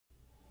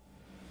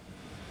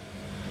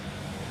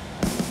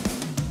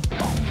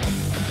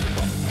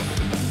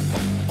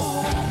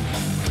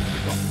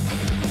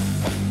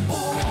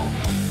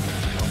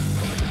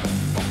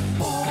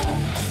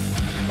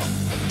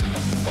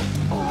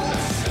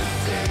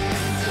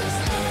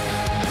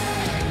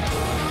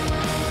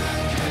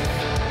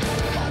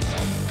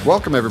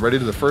Welcome everybody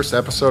to the first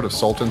episode of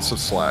Sultans of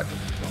Slack.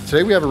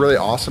 Today we have a really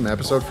awesome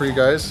episode for you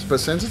guys, but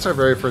since it's our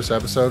very first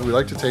episode, we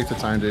like to take the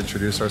time to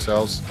introduce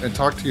ourselves and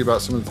talk to you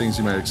about some of the things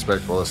you might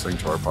expect while listening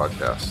to our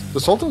podcast. The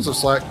Sultans of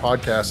Slack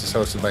podcast is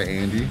hosted by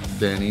Andy,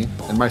 Danny,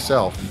 and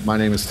myself. My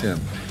name is Tim.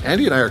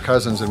 Andy and I are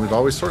cousins, and we've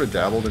always sort of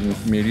dabbled in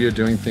media,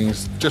 doing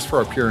things just for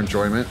our pure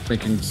enjoyment,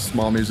 making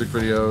small music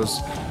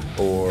videos,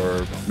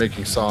 or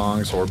making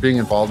songs, or being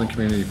involved in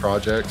community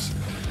projects.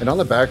 And on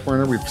the back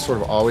burner, we've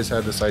sort of always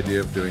had this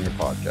idea of doing a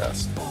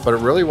podcast. But it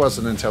really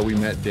wasn't until we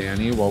met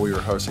Danny while we were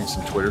hosting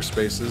some Twitter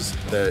spaces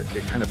that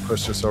it kind of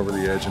pushed us over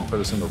the edge and put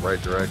us in the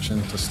right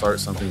direction to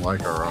start something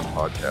like our own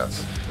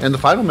podcast. And the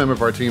final member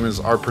of our team is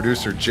our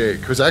producer,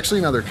 Jake, who's actually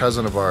another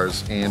cousin of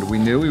ours. And we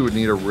knew we would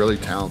need a really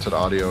talented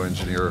audio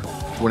engineer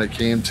when it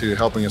came to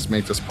helping us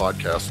make this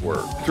podcast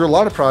work. Through a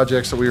lot of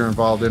projects that we were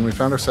involved in, we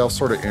found ourselves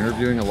sort of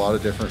interviewing a lot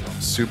of different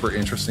super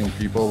interesting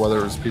people, whether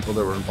it was people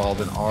that were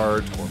involved in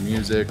art or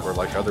music or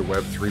like other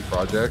Web3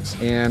 projects.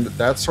 And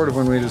that's sort of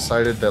when we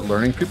decided that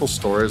learning people's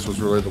stories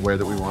was really the way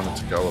that we wanted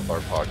to go with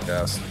our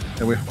podcast.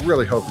 And we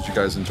really hope that you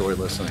guys enjoy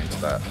listening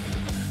to that.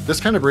 This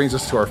kind of brings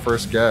us to our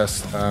first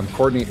guest,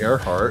 Kortney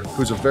Ehrhart,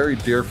 who's a very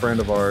dear friend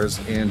of ours,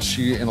 and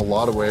she, in a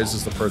lot of ways,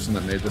 is the person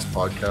that made this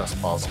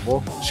podcast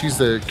possible. She's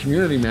the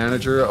community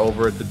manager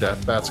over at the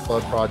Deathbats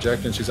Club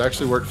project, and she's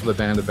actually worked for the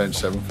band Avenged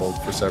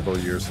Sevenfold for several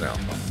years now.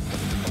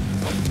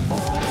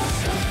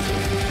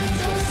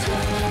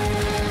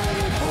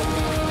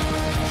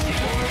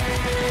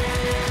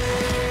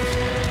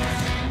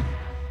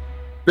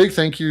 Big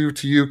thank you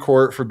to you,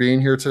 Court, for being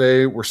here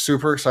today. We're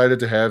super excited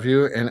to have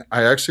you. And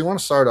I actually want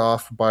to start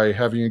off by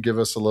having you give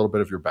us a little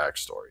bit of your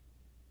backstory.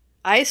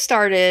 I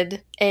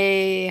started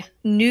a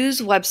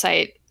news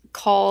website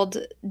called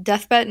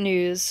Deathbat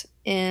News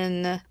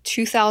in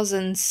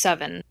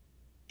 2007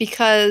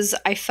 because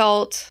I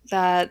felt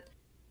that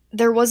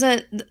there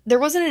wasn't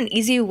an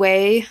easy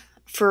way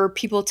for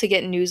people to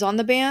get news on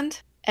the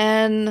band,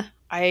 and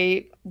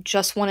I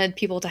just wanted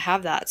people to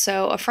have that.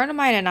 So a friend of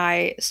mine and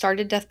I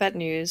started Deathbat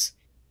News.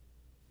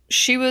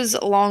 She was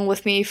along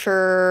with me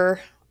for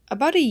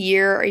about a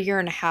year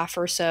and a half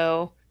or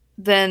so.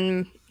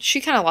 Then she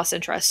kind of lost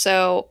interest.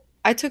 So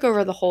I took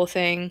over the whole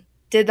thing,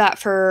 did that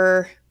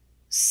for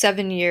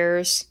 7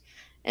 years.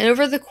 And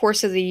over the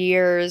course of the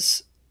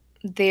years,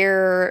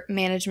 their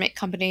management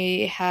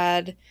company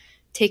had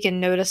taken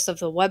notice of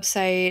the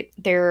website.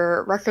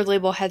 Their record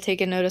label had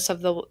taken notice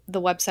of the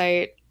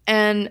website.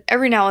 And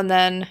every now and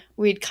then,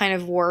 we'd kind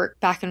of work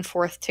back and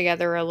forth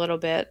together a little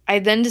bit. I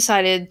then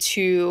decided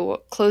to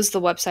close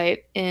the website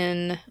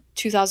in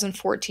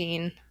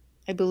 2014.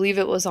 I believe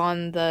it was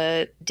on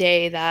the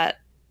day that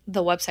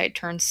the website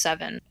turned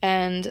 7.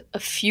 And a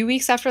few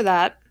weeks after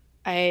that,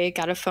 I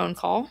got a phone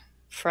call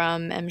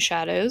from M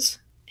Shadows,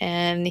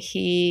 and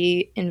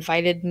he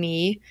invited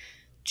me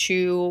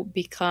to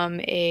become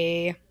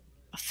a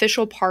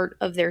official part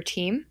of their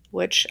team,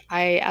 which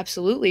I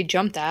absolutely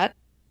jumped at.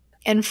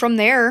 And from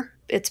there,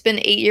 it's been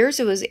 8 years.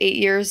 It was 8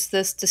 years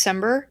this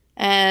December.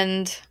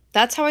 And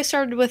that's how I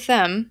started with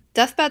them.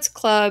 Deathbats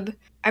Club,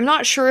 I'm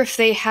not sure if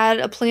they had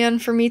a plan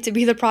for me to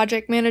be the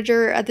project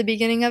manager at the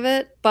beginning of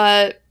it,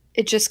 but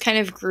it just kind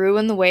of grew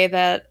in the way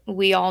that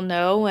we all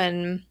know.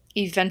 And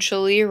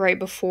eventually, right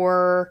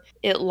before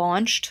it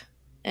launched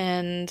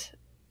and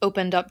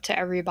opened up to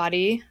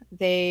everybody,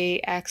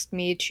 they asked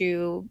me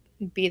to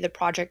be the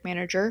project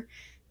manager.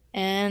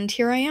 And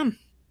here I am.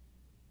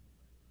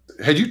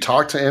 Had you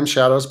talked to M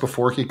Shadows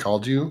before he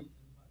called you?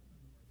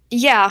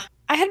 Yeah,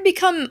 I had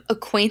become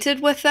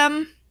acquainted with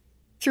them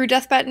through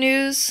Deathbat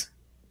News.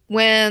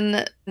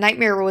 When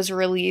Nightmare was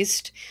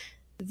released,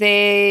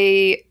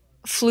 they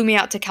flew me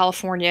out to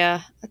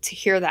California to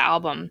hear the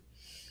album.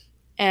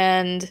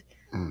 And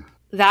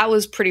that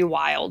was pretty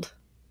wild.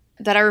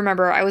 That I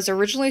remember, I was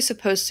originally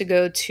supposed to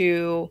go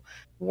to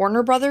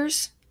Warner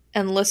Brothers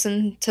and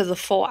listen to the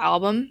full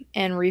album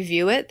and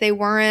review it. They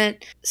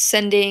weren't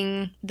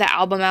sending the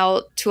album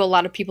out to a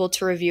lot of people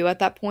to review at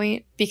that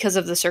point because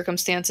of the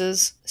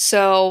circumstances.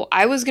 So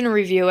I was going to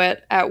review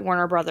it at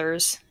Warner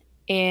Brothers,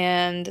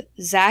 and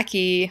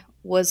Zachy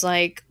was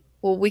like,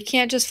 well, we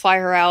can't just fly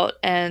her out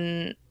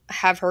and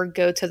have her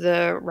go to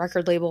the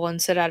record label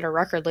and sit at a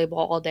record label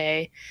all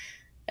day,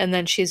 and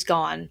then she's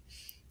gone.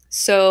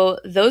 So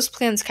those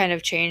plans kind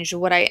of changed.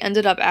 What I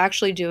ended up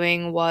actually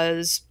doing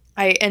was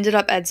I ended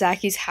up at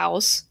Zachy's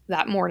house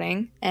that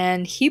morning,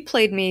 and he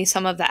played me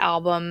some of the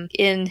album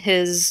in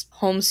his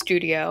home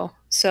studio.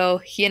 So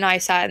he and I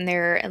sat in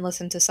there and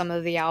listened to some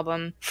of the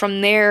album.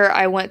 From there,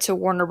 I went to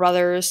Warner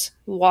Brothers,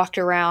 walked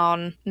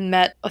around,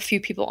 met a few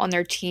people on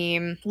their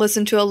team,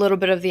 listened to a little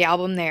bit of the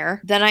album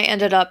there. Then I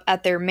ended up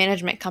at their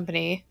management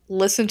company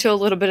listened to a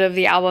little bit of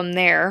the album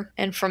there.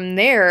 And from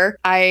there,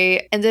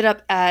 I ended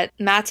up at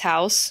Matt's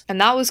house.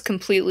 And that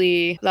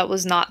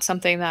was not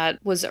something that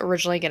was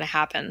originally going to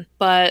happen.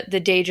 But the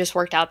day just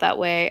worked out that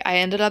way. I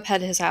ended up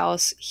at his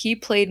house. He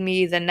played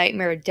me the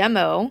Nightmare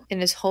demo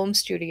in his home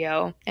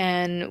studio.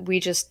 And we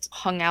just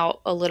hung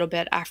out a little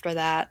bit after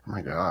that. Oh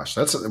my gosh.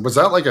 That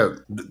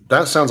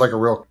sounds like a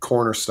real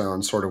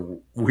cornerstone sort of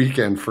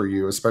weekend for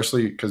you,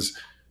 especially because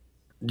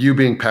you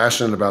being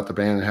passionate about the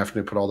band and having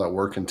to put all that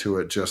work into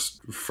it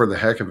just for the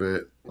heck of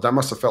it. That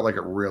must have felt like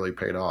it really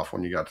paid off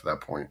when you got to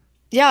that point.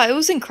 Yeah, it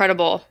was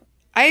incredible.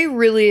 I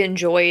really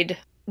enjoyed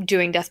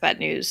doing Deathbat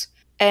News.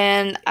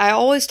 And I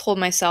always told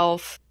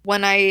myself,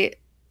 when I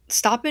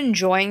stop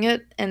enjoying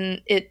it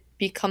and it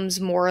becomes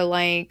more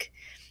like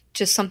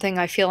just something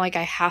I feel like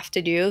I have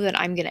to do, then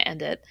I'm going to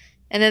end it.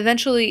 And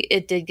eventually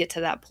it did get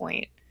to that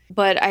point.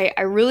 But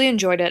I really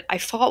enjoyed it. I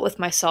fought with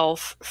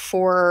myself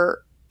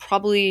for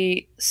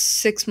probably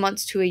 6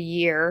 months to a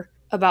year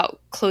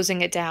about closing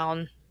it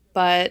down,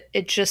 but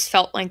it just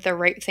felt like the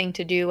right thing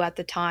to do at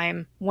the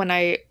time when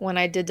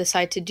I did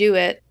decide to do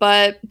it.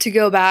 But to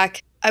go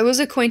back, I was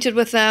acquainted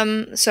with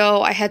them,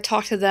 so I had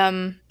talked to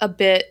them a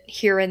bit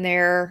here and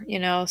there,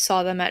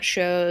 saw them at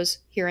shows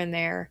here and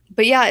there.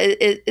 But yeah,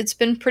 it's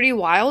been pretty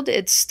wild.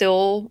 It's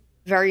still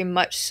very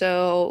much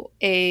so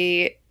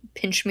a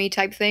pinch me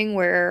type thing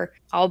where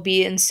I'll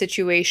be in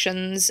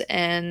situations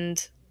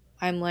and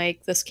I'm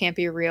like, this can't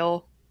be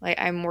real. Like,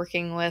 I'm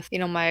working with,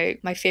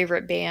 my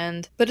favorite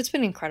band, but it's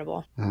been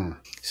incredible.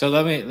 So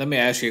let me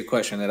ask you a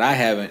question that I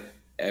haven't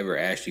ever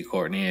asked you,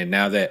 Kortney. And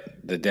now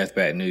that the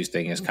Deathbat News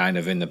thing is kind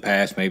of in the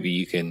past, maybe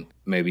you can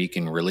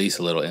release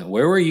a little.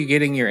 Where were you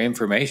getting your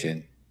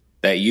information?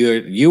 That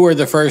you were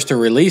the first to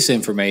release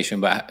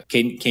information, but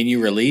can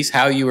you release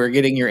how you were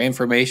getting your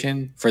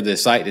information for the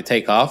site to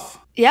take off?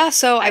 Yeah,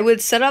 so I would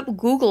set up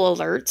Google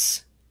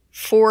alerts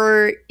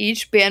for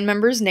each band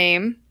member's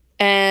name,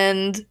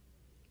 and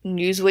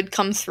news would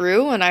come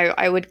through, and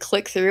I would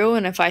click through,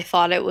 and if I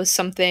thought it was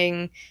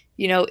something,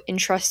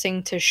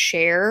 interesting to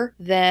share,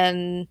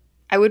 then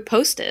I would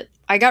post it.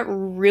 I got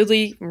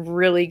really,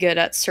 really good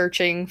at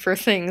searching for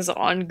things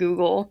on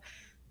Google.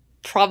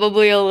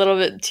 Probably a little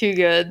bit too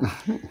good.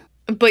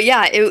 But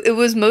yeah, it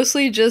was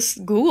mostly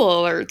just Google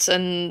alerts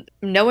and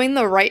knowing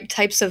the right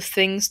types of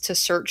things to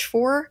search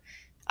for.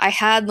 I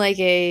had like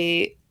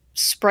a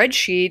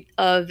spreadsheet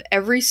of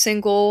every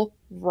single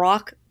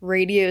rock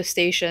radio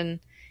station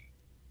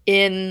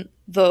in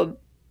the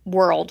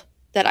world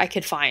that I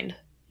could find.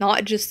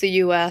 Not just the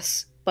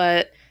US,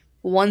 but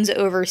ones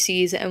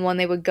overseas. And when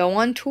they would go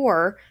on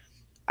tour,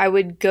 I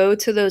would go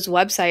to those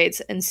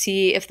websites and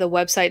see if the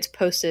websites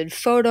posted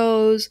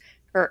photos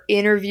or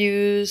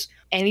interviews,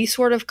 any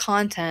sort of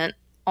content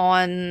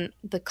on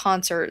the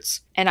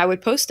concerts, and I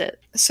would post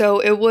it. So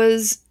it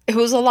was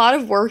a lot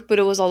of work, but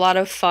it was a lot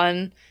of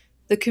fun.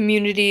 The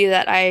community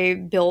that I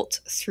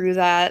built through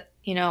that,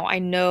 I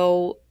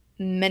know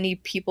many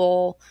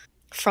people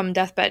from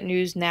Deathbat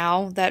News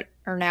now that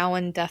are now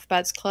in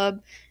Deathbats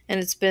Club, and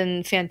it's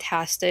been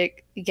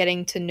fantastic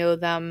getting to know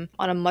them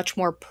on a much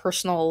more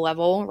personal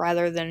level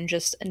rather than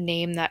just a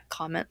name that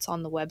comments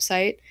on the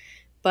website.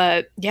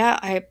 But yeah,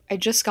 I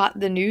just got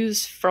the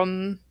news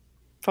from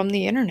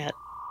the internet.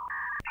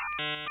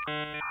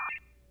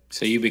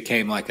 So you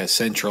became like a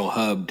central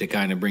hub to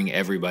kind of bring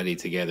everybody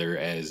together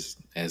as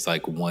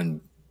like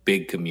one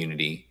big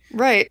community.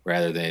 Right.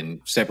 Rather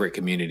than separate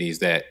communities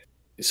that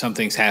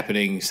something's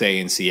happening, say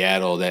in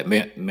Seattle, that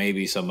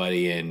maybe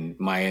somebody in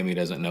Miami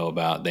doesn't know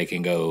about. They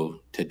can go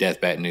to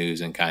Deathbat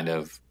News and kind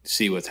of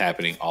see what's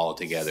happening all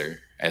together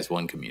as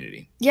one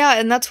community. Yeah,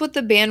 and that's what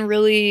the band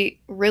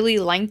really, really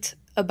liked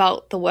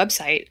about the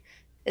website,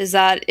 is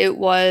that it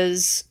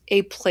was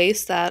a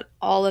place that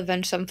all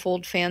Avenged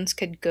Sevenfold fans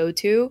could go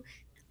to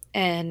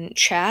and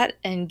chat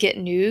and get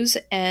news.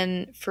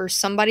 And for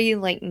somebody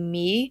like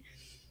me,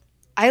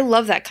 I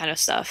love that kind of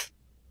stuff.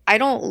 I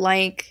don't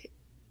like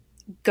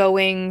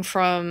going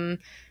from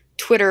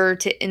Twitter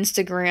to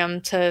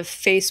Instagram to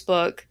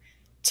Facebook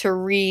to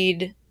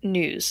read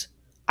news.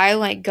 I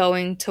like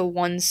going to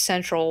one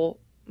central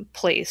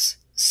place.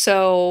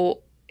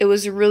 So it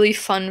was really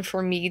fun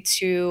for me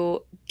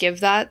to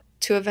give that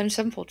to Avenged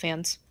Sevenfold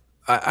fans.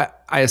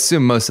 I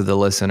assume most of the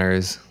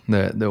listeners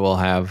that we'll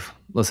have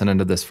listening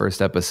to this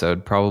first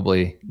episode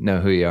probably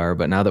know who you are,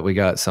 but now that we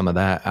got some of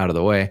that out of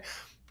the way,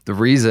 the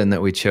reason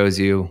that we chose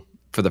you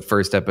for the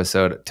first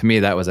episode, to me,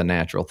 that was a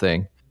natural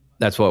thing.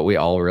 That's what we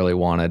all really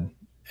wanted.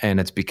 And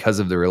it's because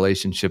of the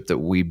relationship that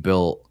we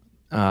built,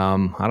 I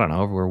don't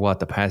know, over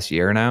the past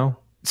year now?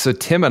 So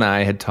Tim and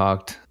I had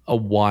talked a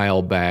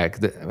while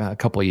back, a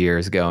couple of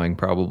years going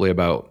probably,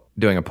 about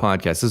doing a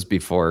podcast. This is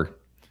before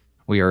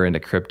we were into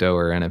crypto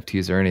or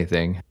NFTs or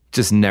anything.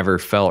 Just never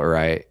felt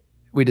right.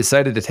 We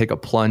decided to take a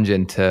plunge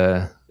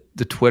into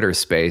the Twitter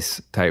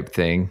space type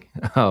thing.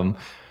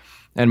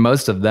 And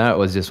most of that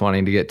was just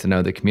wanting to get to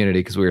know the community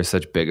because we were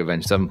such big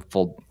Avenged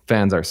Sevenfold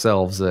fans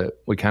ourselves that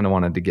we kind of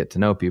wanted to get to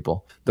know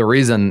people. The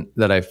reason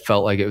that I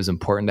felt like it was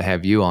important to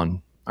have you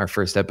on our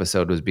first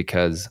episode was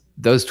because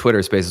those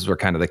Twitter spaces were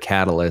kind of the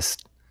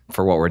catalyst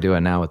for what we're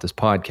doing now with this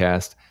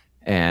podcast.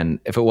 And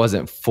if it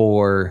wasn't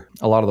for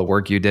a lot of the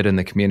work you did in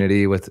the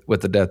community with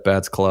the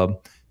Deathbats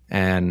Club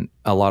and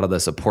a lot of the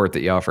support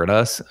that you offered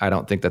us, I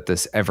don't think that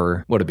this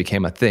ever would have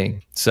became a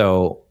thing.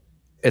 So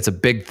it's a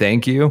big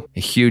thank you, a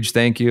huge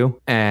thank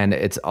you. And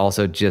it's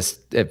also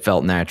just, it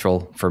felt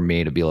natural for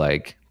me to be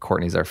like,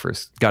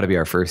 Kortney's got to be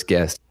our first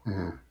guest.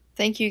 Mm-hmm.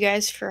 Thank you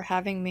guys for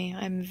having me.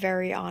 I'm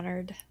very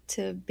honored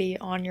to be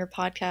on your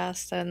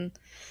podcast. And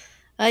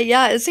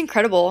yeah, it's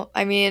incredible.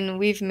 I mean,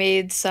 we've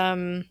made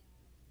some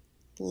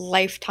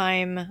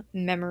lifetime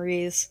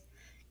memories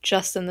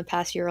just in the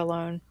past year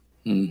alone.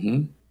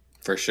 Mm-hmm.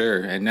 For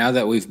sure. And now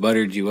that we've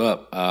buttered you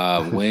up,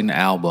 when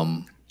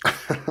album?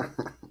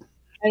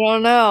 I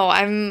don't know.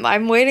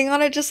 I'm waiting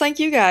on it just like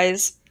you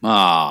guys.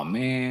 Oh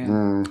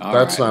man.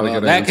 That's not a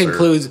good that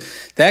answer.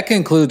 That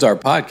concludes our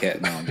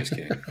podcast. No, I'm just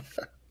kidding.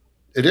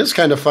 It is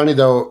kind of funny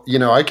though,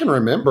 I can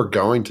remember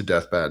going to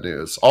Deathbat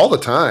News all the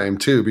time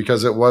too,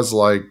 because it was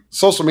like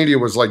social media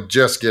was like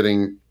just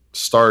getting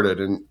started,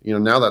 and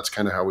now that's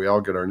kind of how we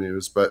all get our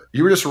news, but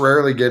you were just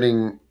rarely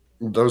getting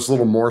those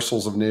little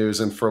morsels of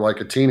news. And for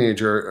like a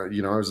teenager,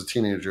 I was a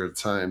teenager at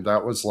the time,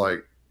 that was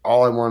like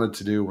all I wanted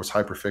to do was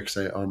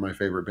hyperfixate on my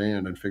favorite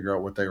band and figure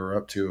out what they were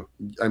up to.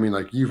 I mean,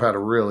 like, you've had a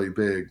really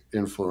big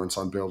influence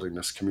on building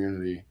this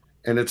community.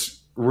 And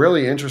it's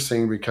really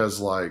interesting because,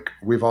 like,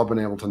 we've all been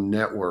able to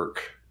network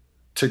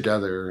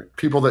together,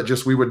 people that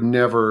just we would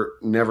never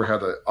had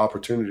the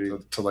opportunity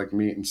to like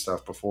meet and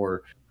stuff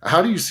before.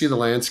 How do you see the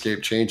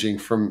landscape changing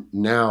from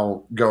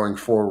now going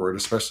forward,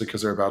 especially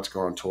because they're about to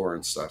go on tour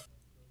and stuff?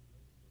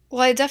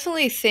 Well, I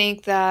definitely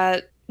think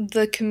that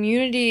the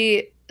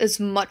community is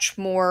much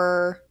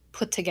more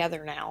put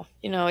together now.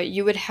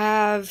 You would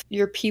have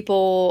your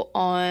people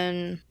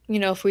on,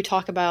 if we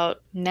talk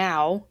about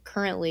now,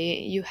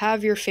 currently, you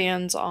have your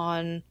fans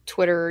on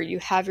Twitter, you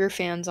have your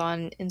fans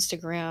on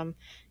Instagram,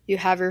 you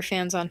have your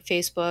fans on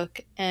Facebook,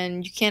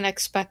 and you can't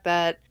expect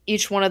that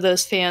each one of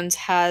those fans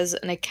has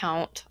an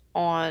account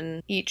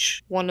on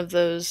each one of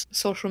those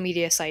social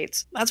media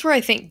sites. That's where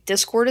I think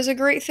Discord is a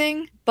great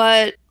thing,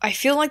 but I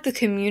feel like the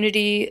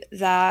community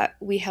that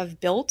we have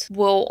built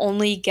will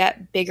only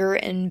get bigger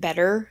and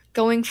better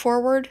going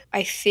forward.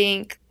 I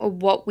think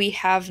what we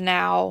have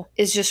now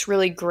is just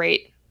really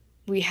great.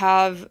 We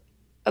have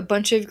a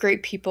bunch of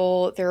great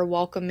people, they're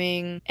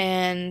welcoming,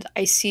 and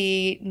I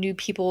see new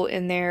people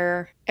in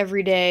there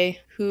every day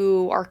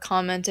who are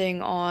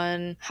commenting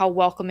on how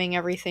welcoming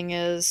everything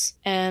is.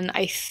 And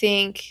I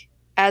think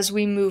as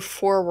we move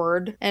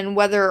forward, and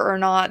whether or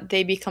not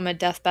they become a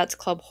Deathbats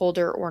Club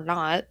holder or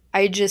not,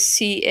 I just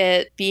see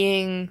it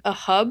being a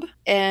hub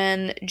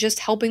and just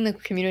helping the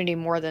community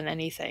more than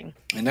anything.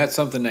 And that's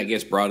something that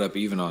gets brought up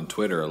even on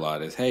Twitter a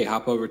lot is, hey,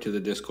 hop over to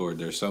the Discord.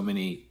 There's so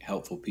many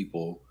helpful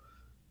people.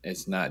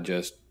 It's not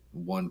just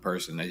one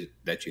person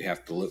that you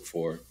have to look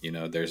for.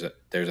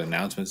 There's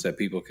announcements that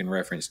people can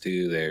reference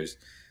to. There's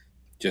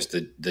just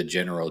the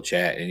general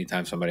chat.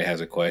 Anytime somebody has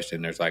a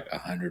question, there's like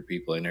 100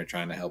 people in there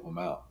trying to help them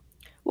out.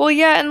 Well,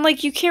 yeah, and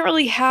like you can't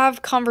really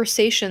have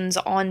conversations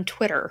on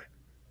Twitter.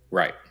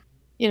 Right.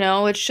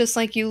 It's just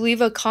like you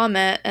leave a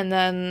comment and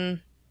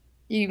then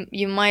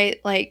you might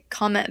like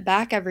comment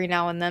back every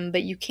now and then,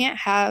 but you can't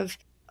have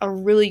a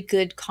really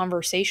good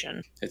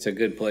conversation. It's a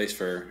good place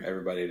for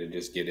everybody to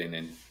just get in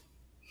and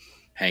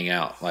hang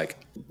out. Like,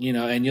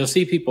 and you'll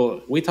see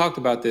people, we talked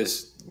about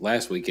this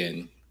last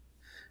weekend.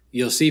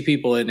 You'll see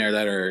people in there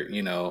that are,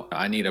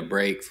 I need a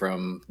break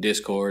from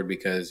Discord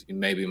because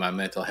maybe my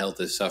mental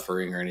health is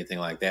suffering or anything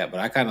like that.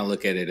 But I kind of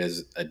look at it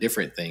as a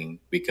different thing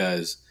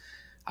because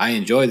I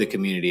enjoy the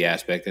community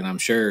aspect, and I'm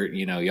sure,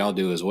 y'all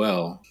do as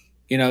well.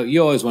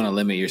 You always want to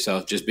limit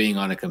yourself just being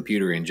on a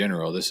computer in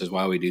general. This is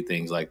why we do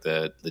things like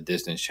the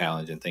distance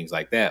challenge and things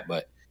like that.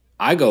 But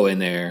I go in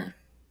there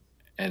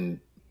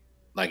and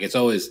like it's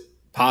always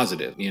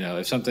positive.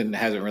 If something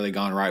hasn't really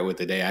gone right with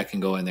the day, I can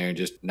go in there and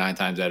just 9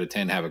 times out of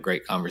 10 have a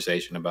great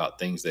conversation about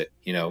things that,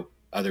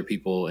 other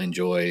people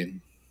enjoy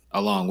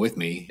along with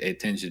me.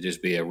 It tends to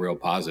just be a real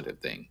positive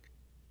thing.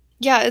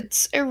 Yeah,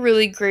 it's a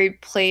really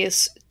great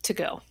place to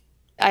go.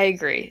 I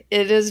agree.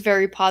 It is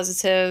very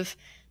positive,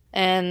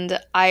 and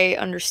I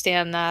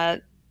understand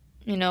that,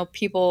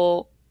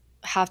 people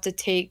have to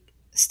take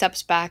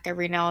steps back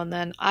every now and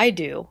then. I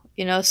do.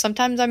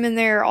 Sometimes I'm in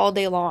there all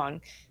day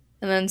long.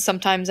 And then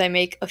sometimes I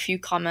make a few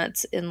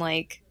comments in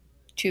like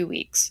 2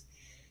 weeks.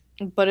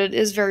 But it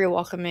is very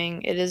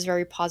welcoming. It is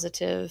very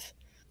positive.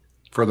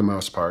 For the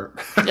most part.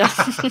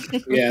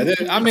 Yeah.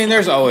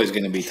 There's always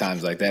going to be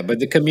times like that. But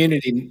the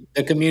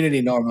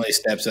community normally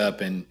steps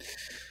up and...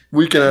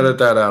 We can edit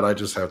that out. I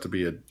just have to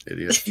be an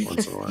idiot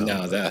once in a while.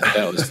 No,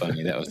 that was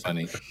funny. That was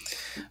funny.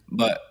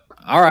 But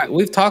all right,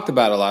 we've talked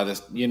about a lot of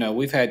this.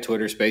 We've had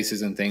Twitter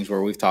Spaces and things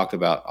where we've talked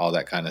about all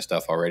that kind of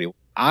stuff already.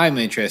 I'm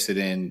interested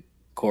in,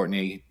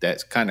 Kortney,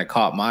 that's kind of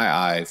caught my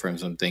eye from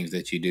some things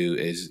that you do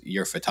is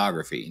your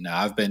photography.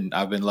 Now, I've been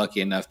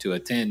lucky enough to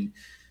attend,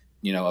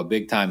 a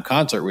big time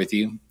concert with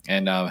you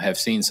and have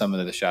seen some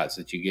of the shots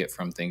that you get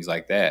from things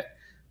like that.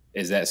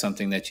 Is that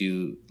something that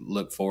you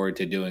look forward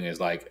to doing as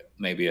like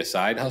maybe a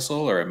side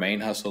hustle or a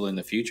main hustle in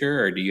the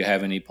future, or do you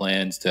have any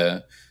plans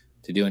to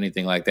do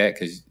anything like that?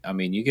 Because I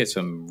mean, you get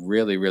some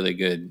really, really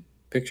good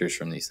pictures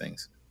from these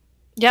things.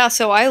 Yeah,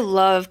 so I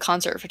love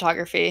concert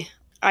photography.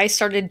 I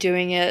started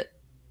doing it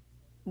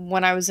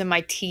when I was in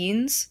my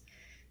teens.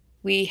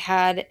 We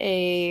had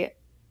a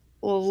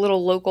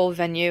little local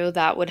venue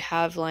that would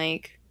have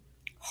like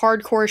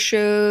hardcore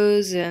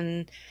shows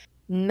and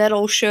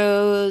metal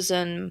shows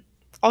and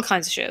all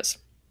kinds of shows.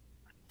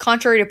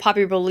 Contrary to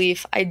popular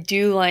belief, I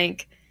do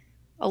like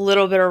a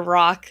little bit of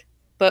rock,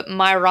 but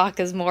my rock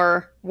is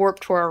more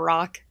Warped Tour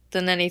rock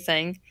than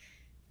anything.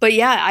 But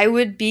yeah, I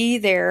would be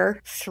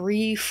there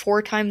 3,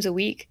 4 times a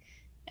week,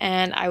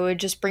 and I would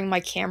just bring my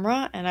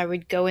camera and I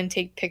would go and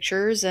take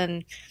pictures,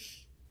 and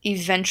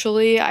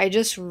eventually I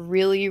just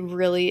really,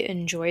 really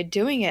enjoyed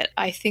doing it.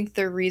 I think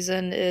the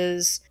reason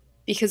is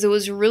because it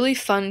was really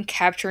fun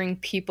capturing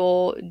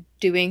people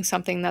doing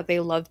something that they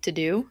love to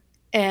do.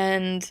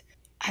 And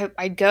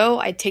I'd go,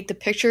 I'd take the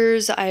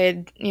pictures,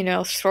 I'd,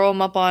 throw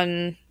them up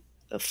on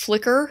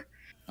Flickr.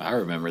 I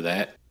remember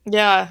that.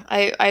 Yeah,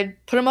 I'd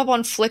put them up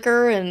on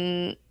Flickr,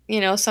 and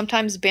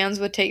sometimes bands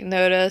would take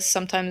notice,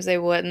 sometimes they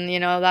wouldn't.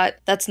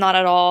 That's not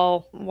at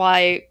all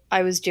why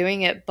I was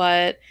doing it,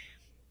 but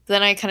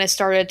then I kind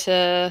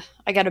of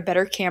I got a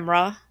better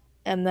camera,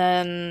 and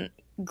then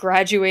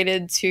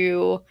graduated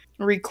to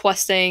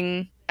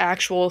requesting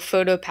actual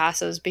photo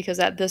passes, because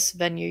at this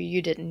venue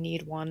you didn't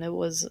need one. It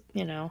was,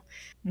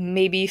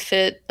 maybe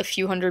fit a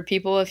few hundred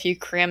people if you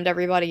crammed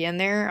everybody in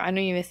there. I don't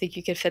even think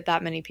you could fit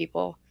that many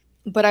people.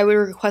 But I would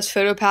request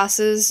photo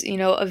passes.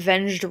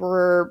 Avenged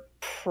were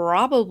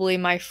probably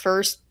my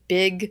first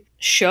big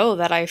show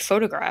that I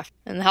photographed.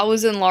 And that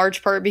was in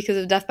large part because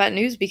of Deathbat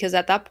News, because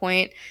at that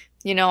point,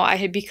 I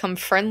had become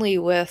friendly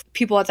with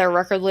people at their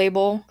record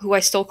label, who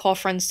I still call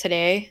friends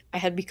today. I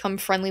had become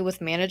friendly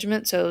with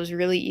management, so it was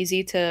really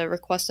easy to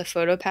request a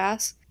photo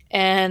pass.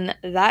 And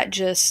that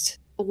just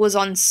was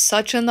on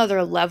such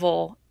another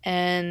level,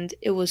 and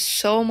it was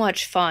so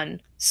much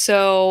fun.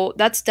 So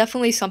that's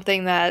definitely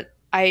something that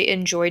I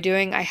enjoy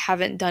doing. I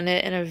haven't done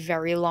it in a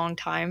very long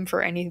time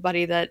for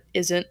anybody that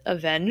isn't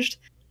Avenged.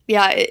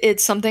 Yeah,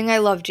 it's something I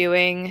love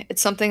doing.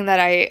 It's something that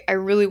I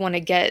really want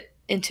to get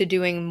into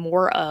doing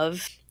more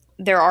of.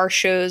 There are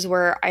shows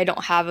where I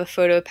don't have a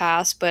photo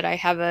pass, but I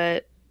have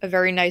a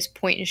very nice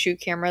point and shoot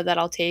camera that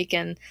I'll take,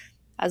 and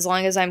as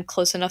long as I'm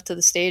close enough to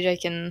the stage, I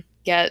can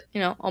get,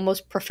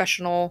 almost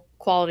professional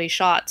quality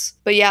shots.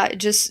 But yeah,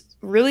 just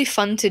really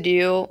fun to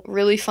do,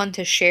 really fun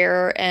to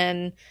share,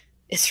 and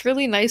it's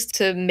really nice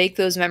to make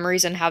those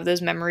memories and have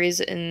those memories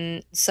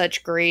in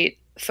such great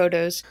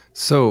photos.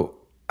 So,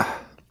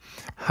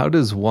 how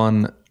does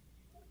one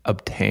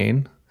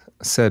obtain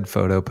said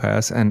photo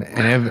pass? And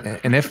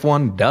if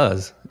one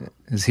does,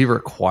 is he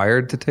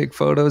required to take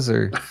photos,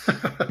 or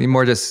he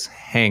more just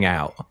hang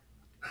out?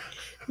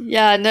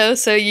 Yeah, no,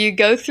 so you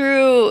go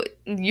through,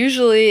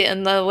 usually,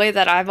 and the way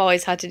that I've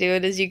always had to do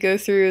it is you go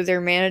through their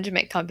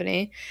management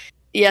company.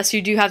 Yes,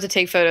 you do have to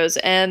take photos,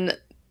 and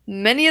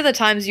many of the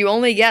times you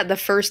only get the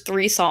first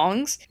 3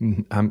 songs.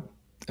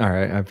 All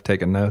right, I've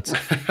taken notes.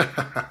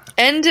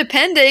 And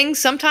depending,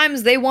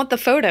 sometimes they want the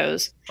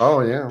photos.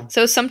 Oh, yeah.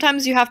 So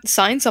sometimes you have to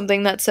sign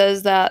something that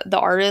says that the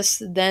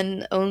artist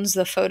then owns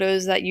the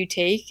photos that you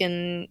take,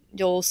 and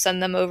you'll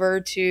send them over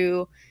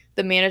to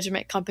the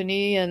management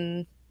company,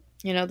 and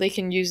they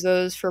can use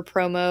those for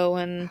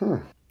promo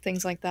and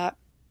things like that.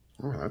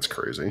 Oh, that's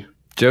crazy.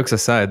 Jokes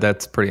aside,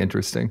 that's pretty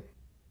interesting.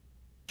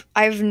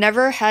 I've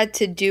never had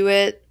to do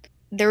it.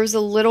 There was a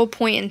little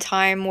point in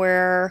time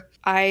where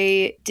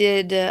I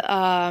did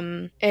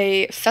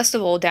a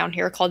festival down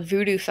here called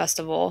Voodoo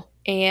Festival,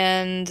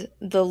 and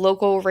the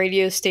local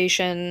radio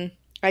station,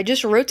 I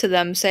just wrote to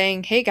them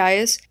saying, hey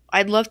guys,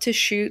 I'd love to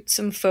shoot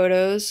some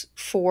photos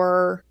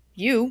for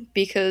you,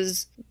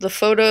 because the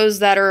photos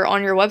that are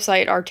on your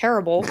website are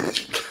terrible.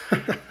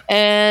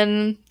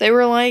 And they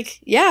were like,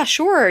 yeah,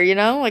 sure.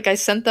 Like I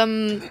sent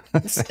them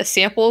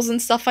samples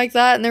and stuff like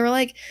that. And they were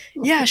like,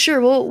 yeah,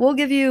 sure. We'll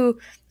give you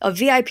a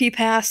VIP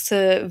pass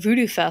to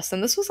Voodoo Fest.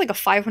 And this was like a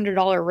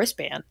 $500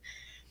 wristband.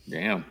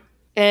 Damn.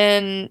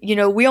 And,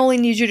 we only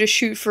need you to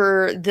shoot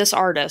for this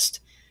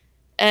artist.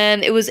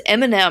 And it was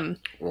Eminem.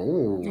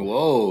 Oh.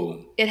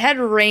 Whoa. It had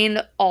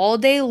rained all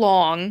day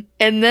long.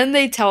 And then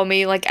they tell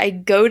me, like, I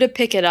go to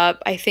pick it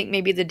up, I think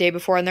maybe the day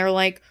before, and they're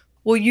like,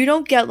 well, you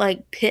don't get,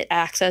 like, pit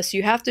access.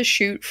 You have to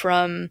shoot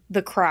from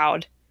the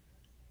crowd.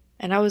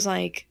 And I was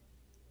like,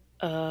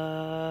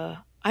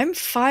 I'm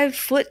 5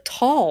 foot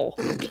tall.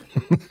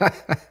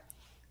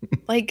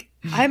 Like,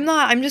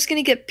 I'm just going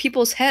to get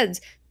people's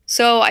heads.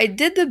 So I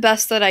did the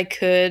best that I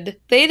could.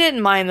 They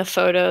didn't mind the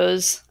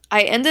photos.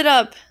 I ended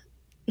up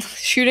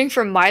shooting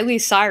for Miley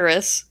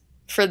Cyrus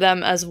for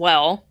them as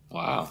well.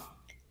 Wow.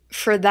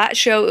 For that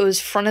show, it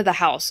was front of the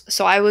house.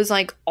 So I was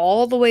like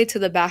all the way to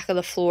the back of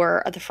the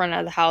floor at the front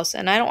of the house.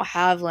 And I don't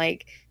have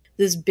like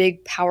this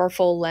big,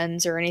 powerful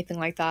lens or anything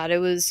like that.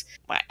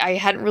 I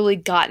hadn't really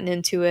gotten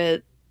into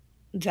it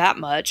that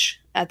much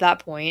at that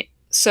point.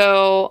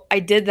 So I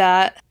did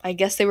that. I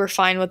guess they were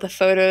fine with the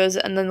photos.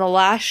 And then the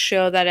last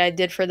show that I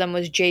did for them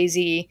was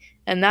Jay-Z.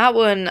 And that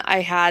one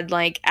I had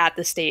like at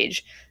the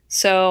stage.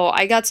 So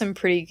I got some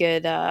pretty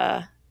good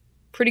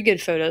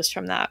photos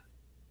from that.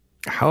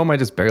 How am I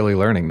just barely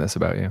learning this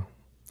about you?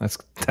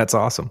 That's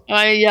awesome.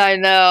 Yeah, I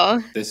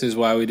know. This is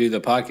why we do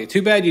the podcast.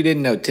 Too bad you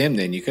didn't know Tim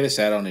then. You could have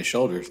sat on his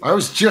shoulders. I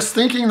was just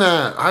thinking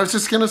that. I was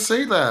just going to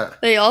say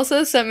that. They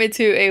also sent me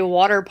to a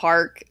water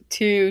park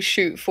to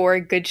shoot for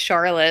Good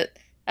Charlotte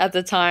at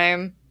the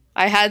time.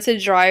 I had to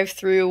drive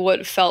through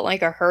what felt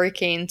like a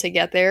hurricane to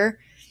get there.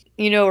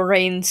 You know,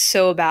 rain's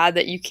so bad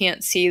that you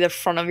can't see the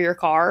front of your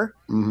car.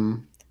 Mm-hmm.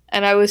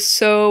 And I was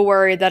so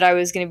worried that I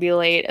was going to be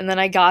late. And then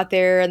I got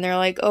there and they're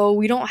like, oh,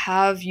 we don't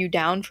have you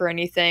down for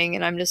anything.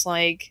 And I'm just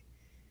like,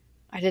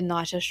 I did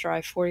not just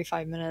drive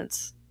 45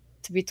 minutes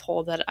to be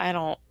told that I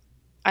don't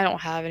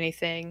have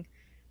anything.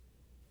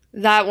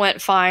 That went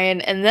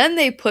fine. And then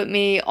they put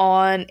me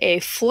on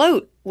a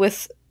float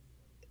with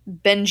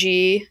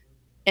Benji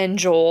and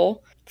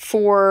Joel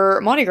for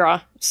Mardi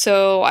Gras.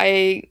 So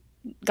I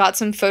got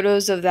some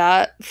photos of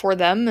that for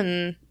them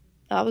and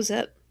that was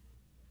it.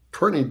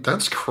 Kortney,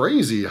 that's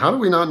crazy. How do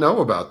we not know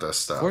about this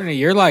stuff? Kortney,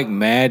 you're like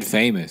mad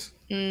famous.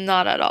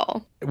 Not at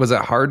all. Was it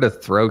hard to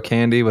throw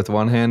candy with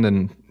one hand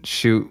and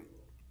shoot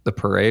the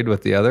parade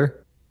with the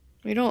other?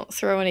 We don't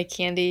throw any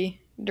candy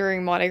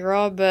during Mardi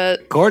Gras,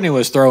 but Kortney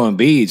was throwing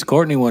beads.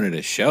 Kortney wanted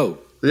a show.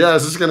 Yeah, I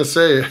was just going to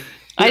say.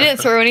 I didn't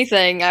throw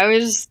anything. I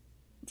was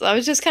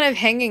just kind of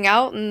hanging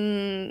out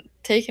and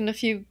taking a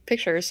few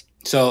pictures.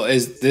 So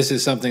this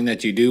is something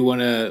that you do want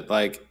to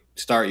like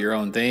start your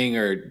own thing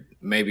or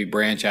maybe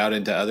branch out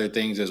into other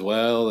things as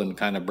well and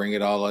kind of bring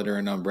it all under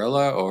an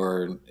umbrella?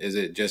 Or is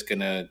it just going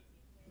to,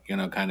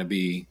 kind of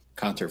be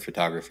concert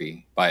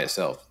photography by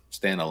itself,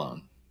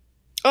 standalone?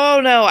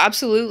 Oh, no,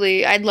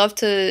 absolutely. I'd love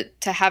to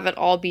have it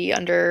all be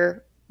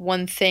under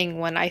one thing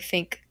when I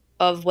think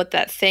of what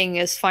that thing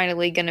is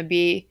finally going to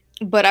be.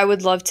 But I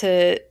would love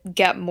to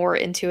get more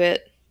into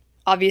it.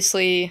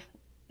 Obviously,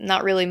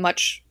 not really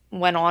much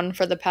went on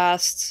for the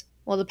past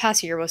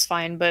year was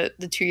fine, but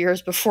the 2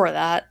 years before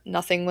that,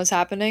 nothing was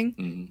happening.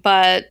 Mm-hmm.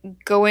 But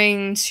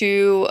going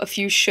to a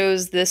few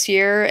shows this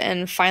year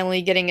and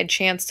finally getting a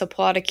chance to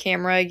pull out a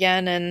camera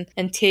again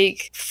and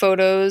take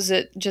photos,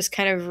 it just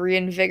kind of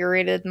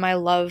reinvigorated my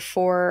love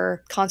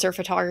for concert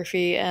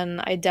photography, and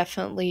I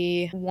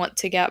definitely want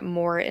to get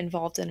more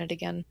involved in it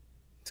again.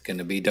 It's going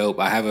to be dope.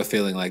 I have a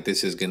feeling like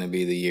this is going to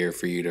be the year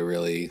for you to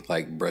really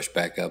like brush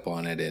back up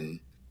on it and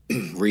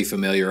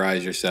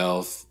refamiliarize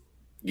yourself,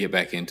 get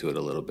back into it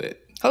a little bit.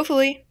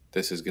 Hopefully.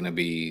 This is gonna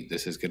be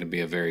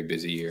a very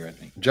busy year, I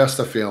think. Just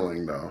a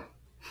feeling, though.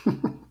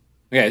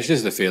 Yeah, it's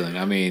just a feeling.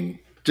 I mean,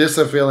 just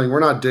a feeling. We're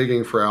not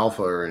digging for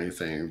alpha or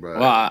anything, but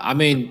well, I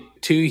mean,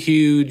 2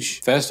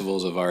 huge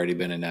festivals have already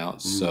been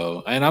announced. Mm.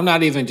 So, and I'm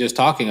not even just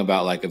talking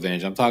about like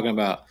Avenged. I'm talking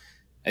about.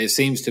 It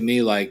seems to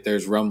me like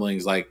there's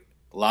rumblings like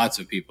lots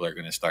of people are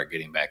going to start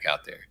getting back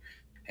out there,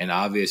 and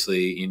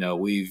obviously,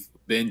 we've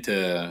been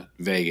to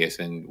Vegas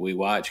and we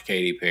watched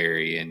Katy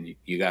Perry and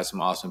you got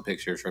some awesome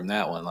pictures from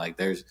that one. Like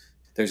there's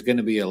going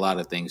to be a lot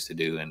of things to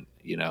do. And,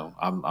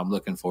 I'm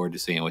looking forward to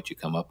seeing what you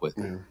come up with.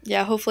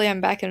 Yeah. Hopefully I'm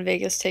back in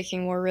Vegas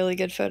taking more really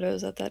good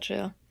photos at that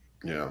show.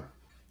 Yeah.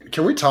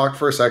 Can we talk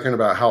for a second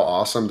about how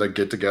awesome the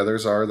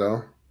get-togethers are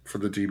though for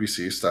the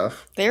DBC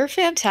stuff? They're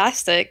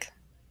fantastic.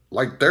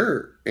 Like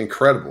they're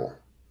incredible.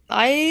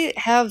 I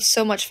have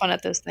so much fun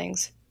at those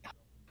things.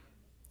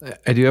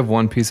 I do have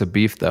one piece of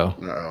beef, though.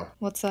 Uh-oh.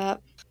 What's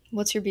that?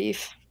 What's your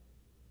beef?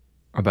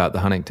 About the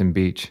Huntington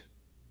Beach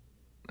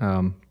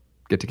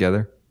get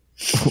together.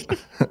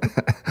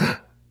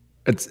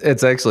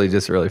 It's actually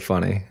just a really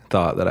funny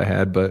thought that I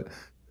had, but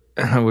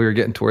we were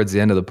getting towards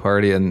the end of the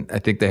party, and I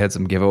think they had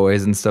some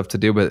giveaways and stuff to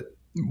do, but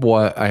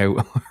what I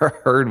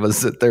heard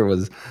was that there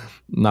was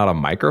not a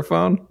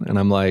microphone, and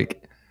I'm like,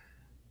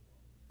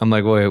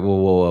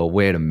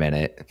 wait a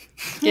minute.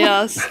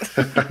 Yes.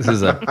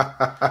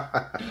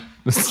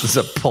 This is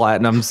a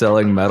platinum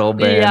selling metal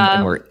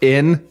band,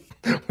 and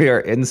we are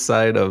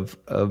inside of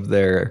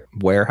their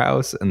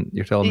warehouse, and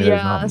you're telling me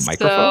there's not a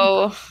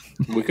microphone? So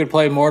we could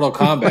play Mortal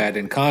Kombat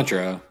in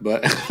Contra,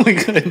 but we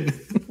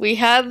couldn't. We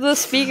had the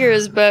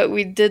speakers, but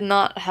we did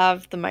not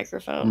have the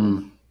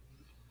microphone.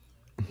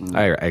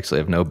 I actually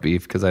have no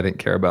beef because I didn't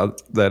care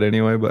about that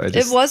anyway, but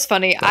it was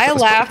funny. I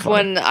laughed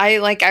when I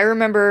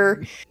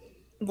remember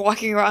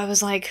walking around, I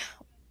was like,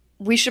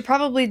 we should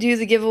probably do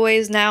the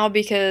giveaways now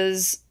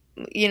because,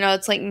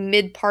 it's like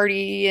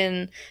mid-party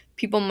and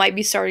people might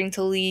be starting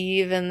to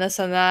leave and this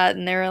and that.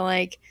 And they were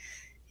like,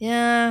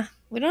 yeah,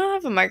 we don't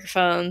have a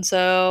microphone,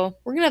 so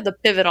we're going to have to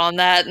pivot on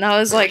that. And I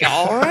was like,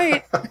 all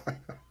right.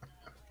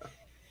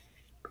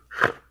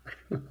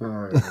 Oh,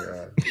 my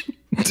God.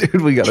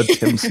 Dude, we got a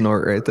Tim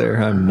snort right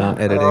there. I'm not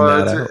editing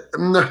that out.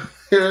 No,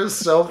 it's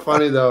so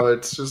funny, though.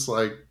 It's just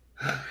like,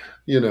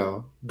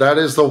 that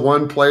is the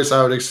one place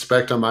I would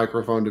expect a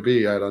microphone to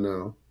be. I don't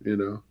know,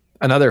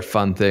 Another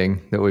fun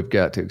thing that we've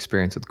got to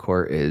experience with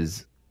Court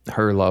is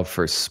her love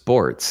for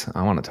sports.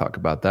 I want to talk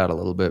about that a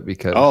little bit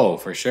because... Oh,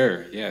 for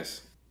sure.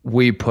 Yes.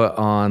 we put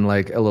on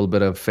like a little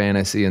bit of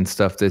fantasy and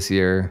stuff this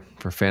year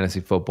for fantasy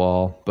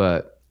football,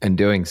 but in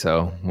doing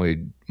so,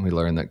 we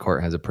learned that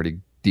Court has a pretty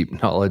deep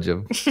knowledge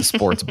of the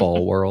sports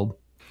ball world.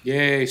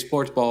 Yay,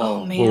 sports ball.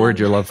 Oh, man. Where'd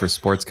your love for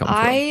sports come from?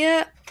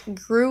 I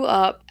grew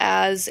up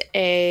as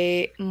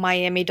a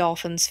Miami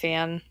Dolphins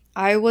fan.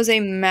 I was a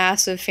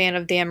massive fan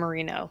of Dan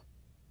Marino.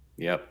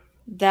 Yep.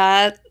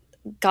 That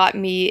got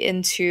me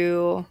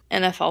into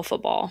NFL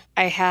football.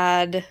 I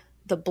had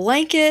the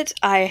blanket,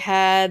 I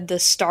had the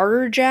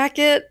starter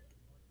jacket.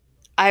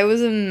 I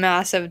was a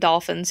massive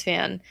Dolphins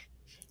fan.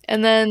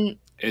 And then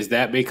Is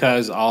that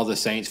because all the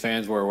Saints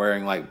fans were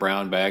wearing like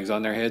brown bags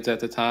on their heads at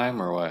the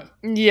time, or what?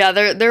 yeah,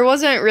 there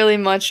wasn't really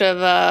much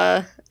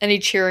of any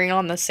cheering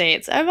on the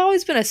Saints. I've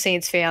always been a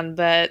Saints fan,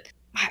 but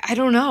I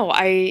don't know.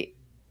 I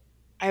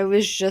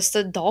was just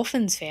a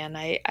Dolphins fan.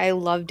 I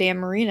love Dan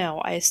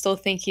Marino. I still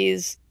think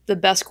he's the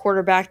best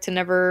quarterback to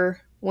never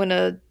win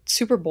a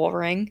Super Bowl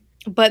ring.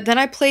 But then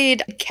I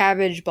played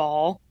cabbage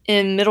ball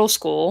in middle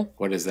school.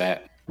 What is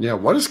that? Yeah,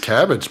 what is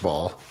cabbage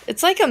ball?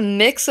 It's like a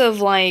mix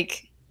of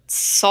like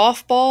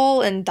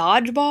softball and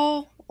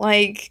dodgeball.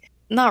 Like,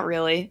 not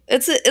really.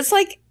 It's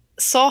like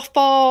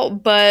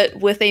softball, but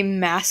with a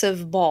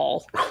massive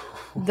ball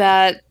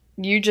that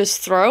you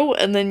just throw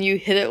and then you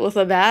hit it with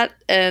a bat.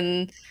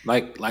 And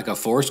Like a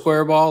four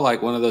square ball,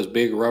 like one of those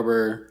big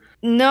rubber.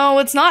 no,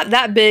 it's not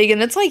that big,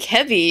 and it's like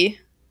heavy.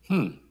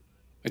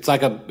 It's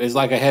like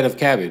a head of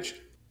cabbage.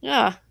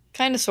 Yeah,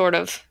 kind of, sort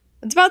of.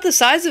 It's about the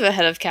size of a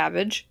head of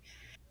cabbage.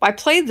 I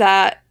played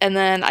that, and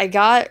then I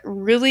got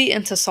really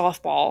into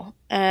softball.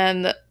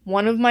 And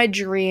one of my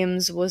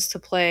dreams was to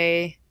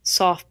play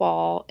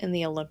softball in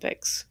the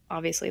Olympics.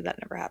 Obviously, that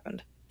never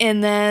happened.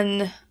 And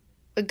then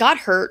I got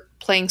hurt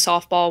playing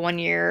softball one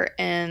year,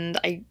 and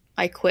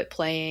I quit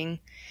playing.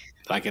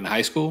 Like in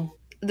high school?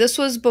 This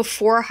was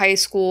before high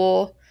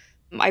school.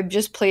 I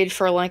just played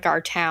for like our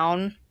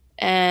town,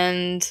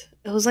 and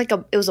it was a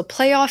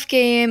playoff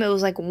game. It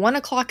was like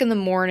 1:00 in the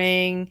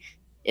morning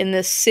in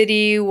this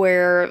city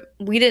where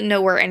we didn't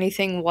know where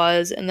anything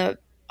was, and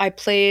I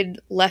played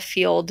left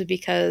field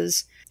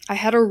because I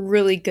had a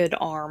really good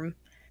arm.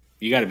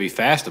 You got to be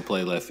fast to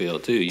play left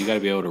field too. You got to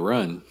be able to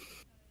run.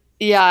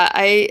 Yeah,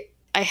 I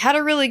had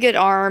a really good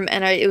arm,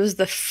 and it was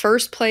the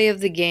first play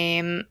of the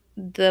game.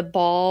 The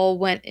ball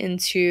went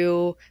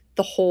into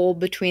the hole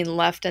between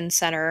left and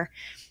center,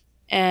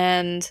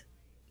 and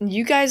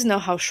you guys know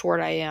how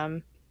short I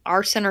am.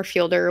 Our center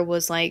fielder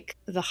was like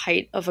the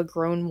height of a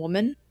grown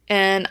woman,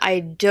 and I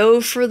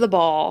dove for the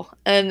ball,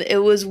 and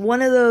it was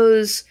one of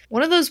those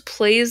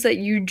plays that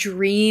you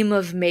dream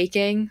of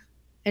making,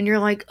 and you're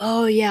like,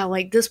 oh yeah,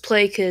 like this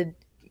play could,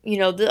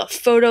 the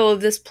photo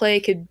of this play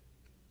could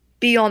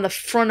be on the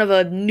front of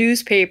a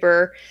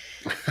newspaper.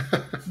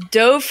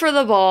 Dove for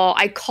the ball.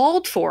 I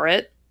called for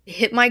it,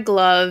 hit my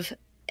glove,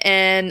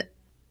 and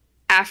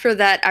after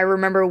that, I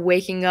remember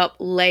waking up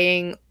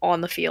laying on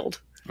the field.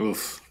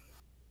 Oof.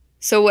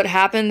 So what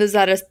happened is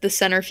that the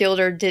center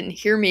fielder didn't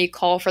hear me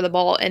call for the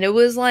ball, and it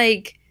was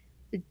like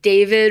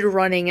David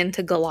running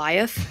into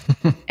Goliath,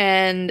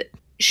 and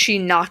she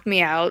knocked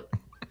me out.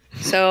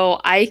 So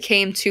I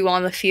came to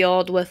on the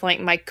field with like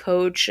my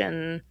coach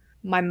and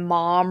my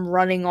mom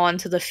running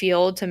onto the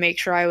field to make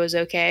sure I was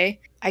okay.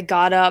 I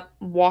got up,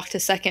 walked to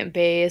second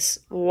base,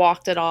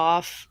 walked it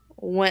off,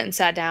 went and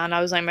sat down.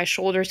 I was like, my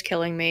shoulder's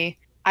killing me.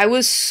 I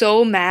was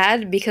so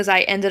mad because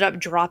I ended up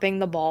dropping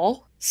the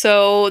ball,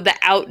 so the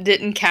out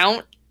didn't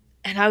count.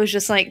 And I was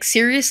just like,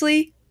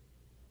 seriously?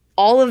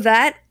 All of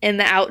that and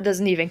the out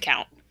doesn't even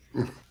count.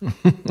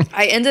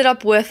 I ended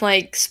up with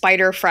like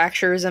spider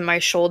fractures in my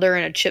shoulder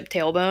and a chipped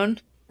tailbone,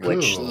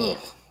 which Ugh.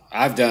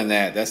 I've done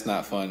that. That's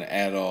not fun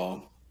at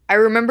all. I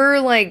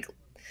remember like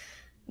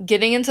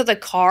getting into the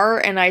car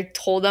and I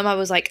told them, I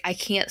was like, I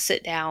can't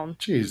sit down.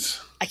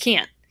 Jeez. I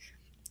can't.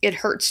 It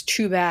hurts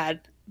too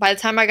bad. By the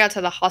time I got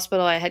to the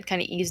hospital, I had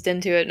kind of eased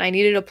into it, and I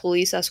needed a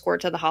police escort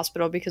to the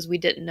hospital because we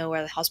didn't know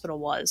where the hospital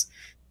was,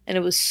 and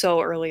it was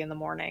so early in the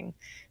morning.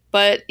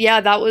 But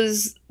yeah, that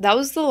was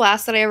the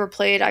last that I ever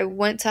played. I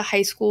went to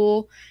high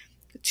school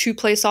to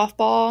play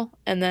softball,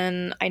 and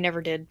then I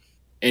never did.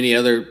 Any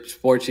other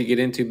sports you get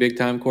into big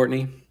time,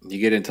 Kortney? You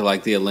get into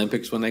like the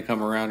Olympics when they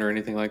come around or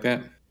anything like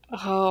that?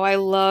 Oh, I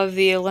love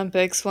the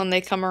Olympics when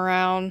they come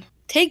around.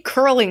 Take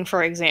curling,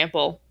 for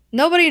example.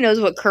 Nobody knows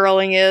what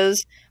curling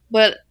is,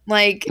 but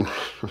like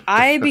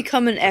I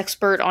become an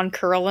expert on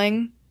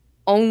curling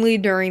only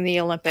during the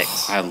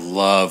Olympics. I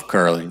love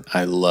curling.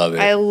 I love it.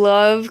 I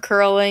love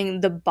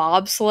curling, the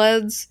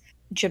bobsleds,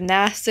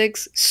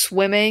 gymnastics,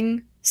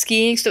 swimming,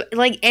 skiing,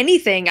 like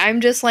anything. I'm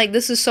just like,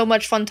 this is so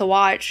much fun to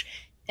watch.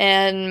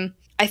 And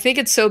I think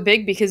it's so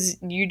big because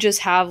you just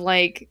have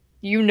like,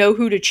 you know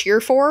who to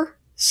cheer for.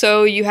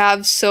 So you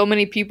have so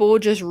many people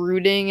just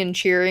rooting and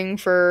cheering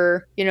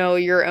for,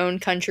 your own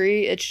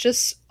country. It's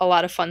just a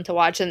lot of fun to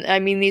watch. And I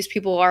mean, these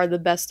people are the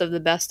best of the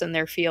best in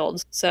their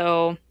fields.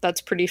 So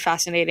that's pretty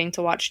fascinating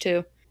to watch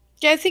too.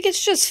 Yeah, I think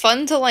it's just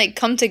fun to like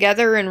come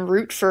together and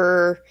root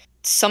for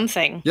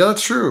something. Yeah,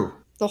 that's true.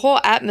 The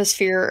whole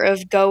atmosphere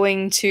of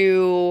going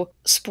to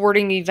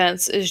sporting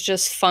events is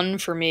just fun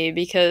for me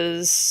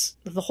because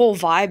the whole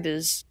vibe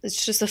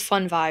it's just a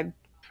fun vibe.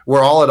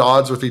 We're all at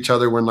odds with each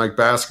other when like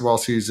basketball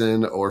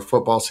season or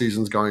football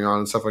season's going on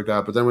and stuff like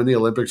that. But then when the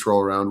Olympics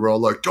roll around, we're all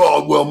like,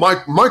 oh, well,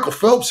 Michael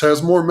Phelps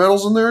has more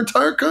medals in their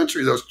entire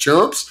country. Those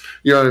chumps.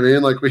 You know what I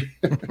mean? Like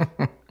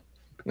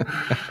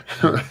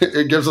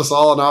it gives us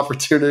all an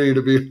opportunity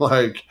to be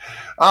like,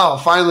 oh,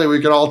 finally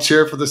we can all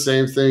cheer for the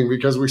same thing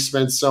because we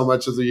spent so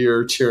much of the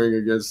year cheering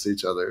against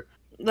each other.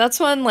 That's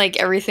when like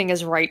everything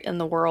is right in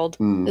the world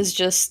is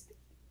just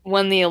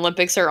when the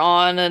Olympics are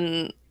on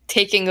and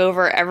taking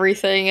over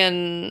everything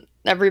and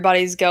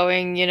everybody's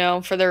going, you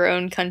know, for their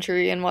own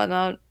country and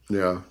whatnot.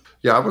 Yeah.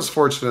 I was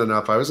fortunate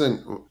enough.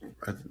 It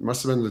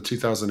must have been the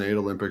 2008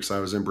 Olympics. I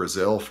was in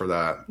Brazil for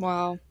that.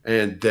 Wow.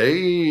 And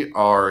they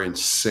are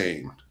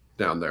insane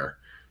down there.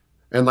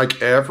 And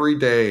like every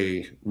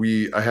day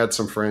I had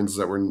some friends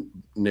that were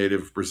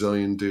native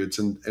Brazilian dudes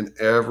and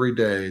every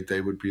day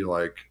they would be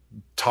like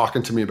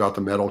talking to me about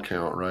the medal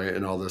count, right?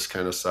 And all this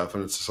kind of stuff.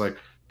 And it's just like,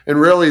 and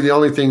really the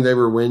only thing they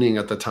were winning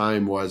at the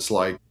time was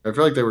like, I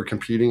feel like they were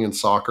competing in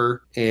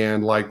soccer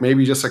and like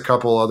maybe just a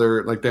couple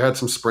other, like they had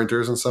some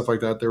sprinters and stuff like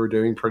that. They were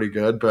doing pretty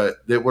good, but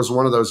it was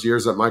one of those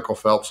years that Michael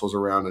Phelps was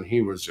around and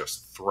he was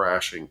just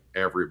thrashing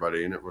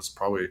everybody. And it was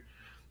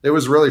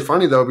really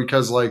funny though,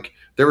 because like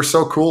they were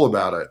so cool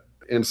about it.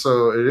 And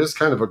so it is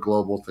kind of a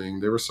global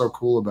thing. They were so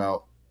cool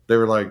about, they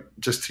were like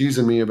just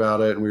teasing me about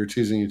it and we were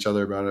teasing each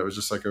other about it. It was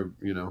just like oh,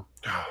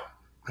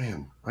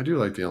 man, I do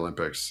like the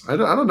Olympics. I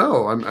don't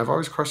know. I've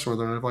always questioned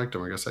whether I've liked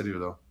them. I guess I do,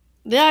 though.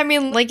 Yeah, I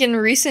mean, like in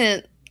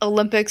recent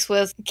Olympics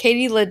with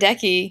Katie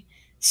Ledecky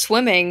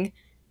swimming,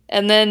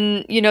 and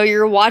then, you know,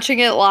 you're watching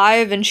it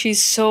live and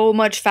she's so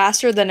much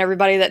faster than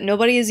everybody that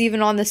nobody is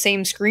even on the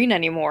same screen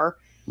anymore.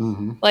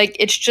 Mm-hmm. Like,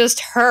 it's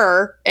just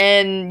her,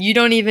 and you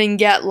don't even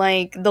get,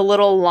 like, the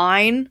little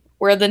line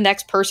where the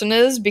next person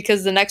is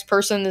because the next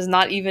person is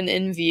not even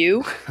in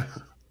view.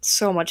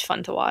 So much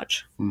fun to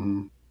watch.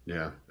 Mm-hmm.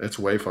 Yeah, it's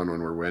way fun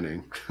when we're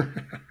winning.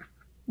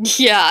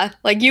 Yeah,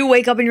 like you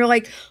wake up and you're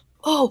like,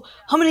 oh,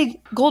 how many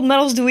gold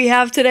medals do we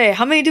have today?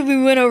 How many did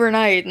we win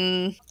overnight?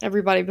 And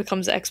everybody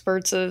becomes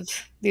experts of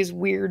these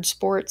weird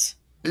sports.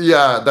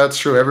 Yeah, that's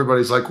true.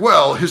 Everybody's like,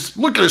 well,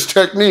 look at his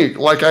technique.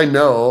 Like, I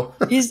know.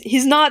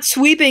 He's not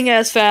sweeping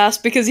as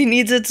fast because he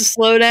needs it to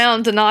slow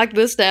down to knock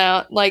this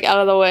down, like, out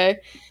of the way.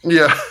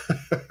 Yeah.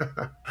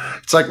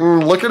 It's like,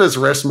 look at his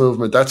wrist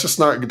movement. That's just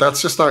not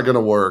going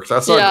to work.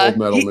 That's not gold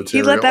medal material.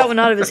 He let that one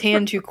out of his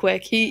hand too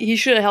quick. He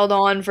should have held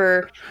on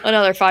for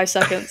another 5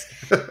 seconds.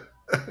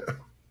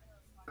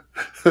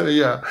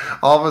 Yeah,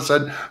 all of a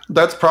sudden,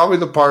 that's probably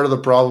the part of the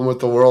problem with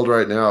the world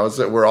right now is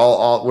that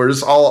we're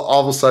just all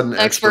of a sudden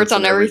experts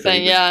on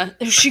everything. Yeah,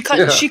 she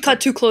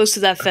cut too close to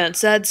that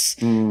fence.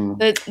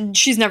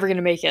 She's never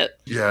gonna make it.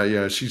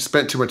 Yeah. She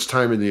spent too much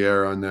time in the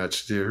air on that.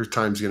 Her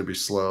time's gonna be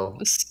slow.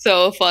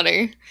 So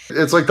funny.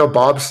 It's like the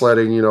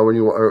bobsledding, you know, when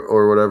you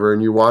or whatever,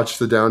 and you watch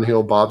the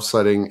downhill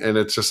bobsledding, and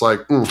it's just like,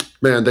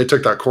 man, they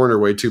took that corner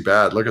way too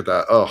bad. Look at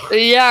that. Oh,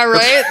 yeah,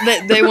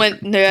 right.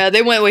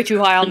 they went way too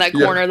high on that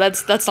corner. Yeah.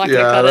 That's not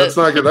gonna cut that's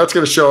not good. That's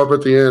gonna show up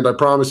at the end. I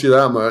promise you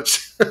that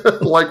much.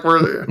 Like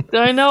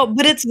I know,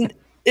 but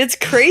it's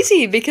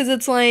crazy because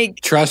it's like,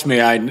 trust me,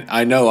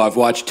 I know. I've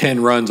watched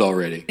 10 runs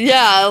already.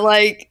 Yeah,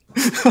 like.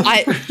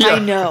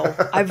 I know.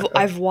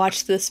 I've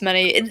watched this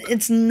many.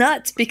 It's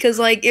nuts because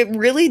like it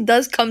really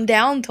does come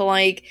down to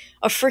like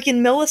a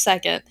freaking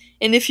millisecond,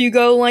 and if you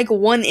go like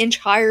 1 inch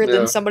higher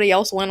than somebody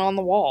else went on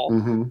the wall,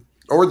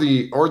 or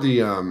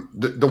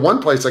the one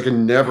place I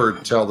can never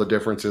tell the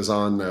difference is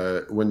on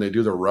when they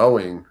do the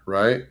rowing.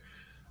 Right,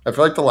 I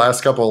feel like the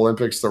last couple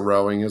Olympics the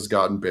rowing has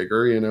gotten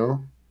bigger, you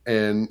know,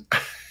 and.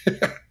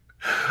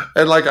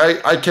 And like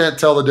I can't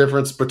tell the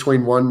difference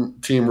between one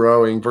team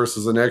rowing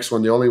versus the next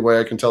one. The only way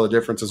I can tell the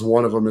difference is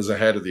one of them is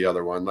ahead of the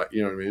other one. Like,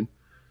 you know what I mean?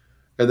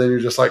 And then you're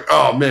just like,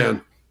 oh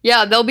man.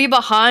 Yeah, they'll be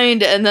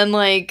behind, and then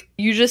like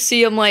you just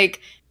see them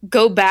like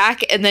go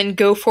back and then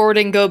go forward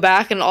and go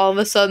back, and all of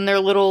a sudden their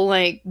little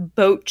like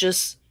boat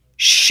just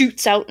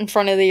shoots out in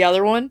front of the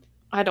other one.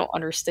 I don't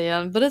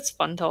understand, but it's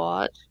fun to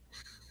watch.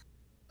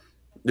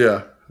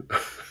 Yeah.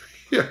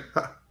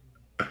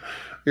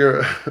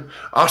 Yeah.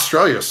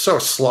 Australia's so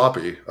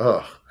sloppy.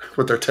 Ugh,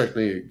 with their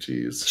technique.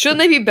 Jeez. Shouldn't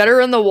they be better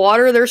in the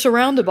water? They're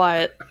surrounded by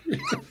it.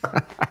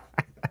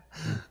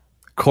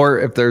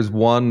 Court, if there's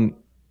one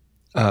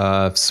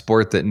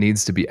sport that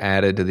needs to be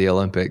added to the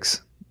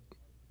Olympics,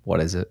 what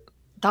is it?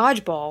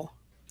 Dodgeball.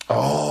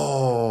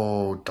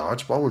 Oh,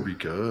 dodgeball would be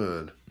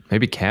good.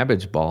 Maybe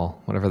cabbage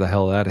ball, whatever the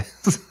hell that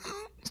is.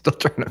 Still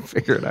trying to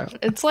figure it out.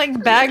 It's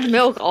like bagged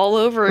milk all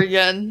over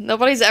again.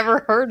 Nobody's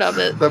ever heard of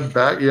it.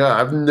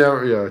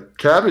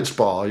 Cabbage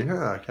ball.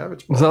 Yeah,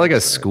 cabbage ball. Was that like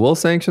a school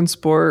sanctioned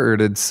sport, or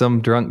did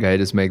some drunk guy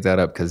just make that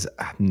up? Because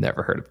I've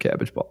never heard of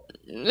cabbage ball.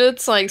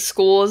 It's like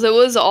schools. It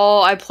was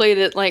all, I played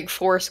it like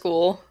for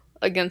school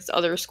against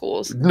other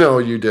schools. No,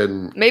 you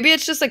didn't. Maybe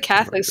it's just a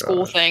Catholic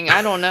school thing.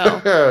 I don't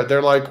know.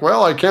 They're like,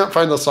 well, I can't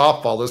find the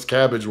softball. This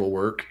cabbage will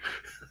work.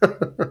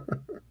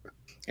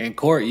 And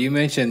Court, you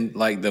mentioned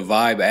like the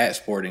vibe at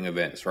sporting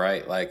events,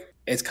 right? Like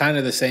it's kind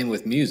of the same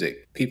with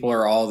music. People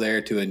are all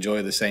there to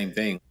enjoy the same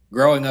thing.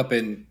 Growing up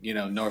in,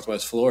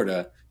 Northwest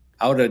Florida,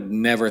 I would have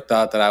never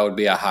thought that I would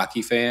be a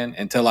hockey fan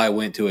until I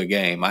went to a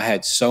game. I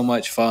had so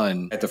much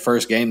fun at the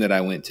first game that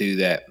I went to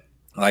that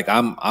like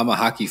I'm a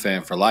hockey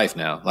fan for life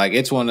now. Like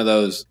it's one of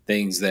those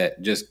things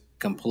that just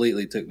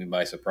completely took me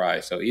by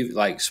surprise. So even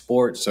like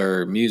sports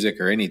or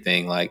music or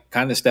anything, like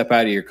kind of step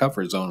out of your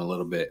comfort zone a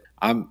little bit.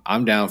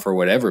 I'm down for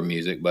whatever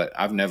music, but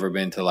I've never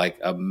been to like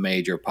a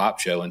major pop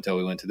show until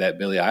we went to that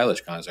Billie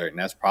Eilish concert, and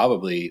that's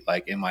probably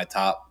like in my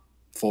top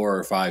 4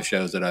 or 5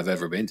 shows that I've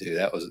ever been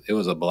to. It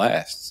was a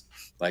blast.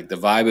 Like the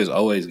vibe is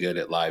always good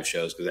at live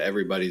shows because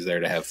everybody's there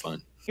to have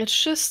fun.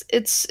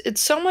 It's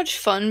so much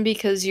fun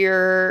because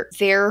you're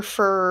there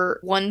for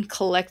one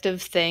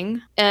collective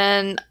thing.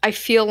 And I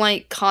feel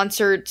like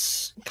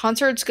concerts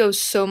go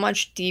so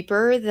much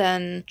deeper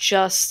than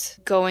just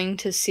going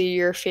to see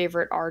your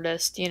favorite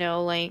artist,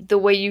 like the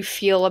way you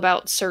feel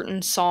about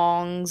certain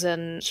songs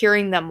and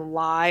hearing them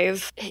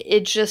live.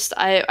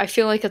 I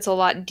feel like it's a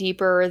lot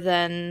deeper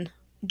than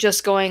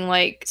just going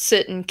like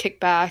sit and kick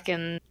back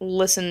and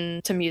listen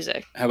to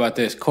music. How about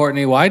this,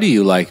 Kortney? Why do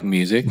you like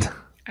music?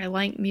 I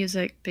like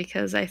music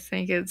because I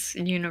think it's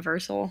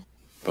universal.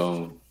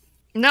 Boom.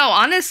 No,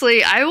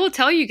 honestly, I will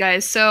tell you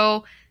guys.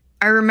 So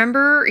I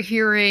remember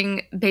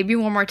hearing Baby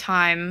One More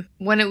Time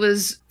when it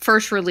was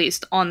first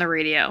released on the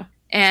radio.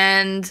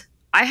 And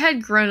I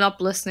had grown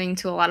up listening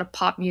to a lot of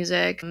pop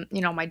music.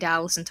 My dad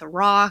listened to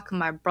rock,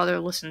 my brother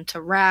listened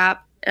to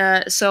rap.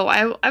 So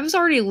I was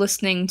already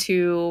listening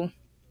to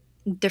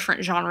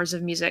different genres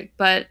of music.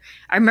 But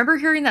I remember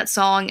hearing that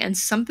song and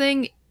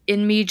something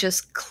in me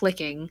just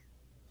clicking.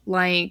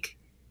 Like,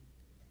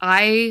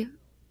 I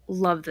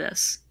love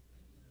this.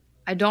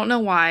 I don't know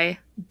why,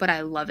 but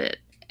I love it.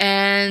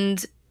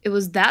 And it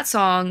was that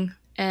song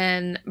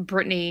and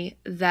Britney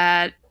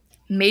that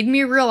made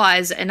me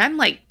realize, and I'm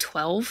like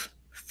 12,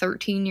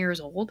 13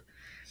 years old,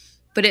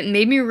 but it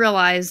made me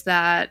realize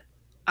that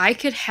I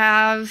could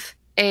have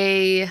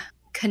a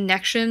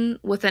connection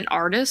with an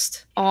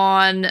artist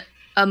on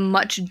a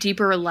much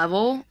deeper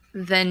level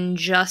than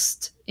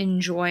just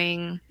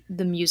enjoying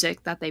the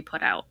music that they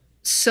put out.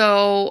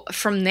 So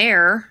from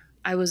there,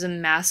 I was a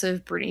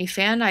massive Britney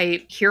fan.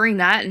 Hearing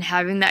that and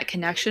having that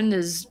connection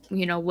is,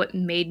 what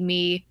made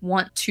me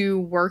want to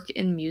work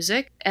in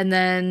music. And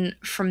then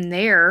from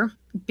there,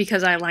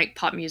 because I like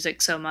pop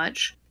music so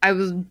much, I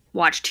would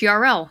watch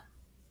TRL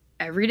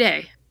every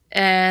day.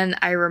 And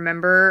I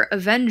remember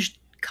Avenged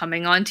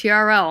coming on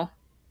TRL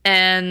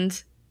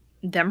and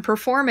them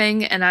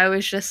performing, and I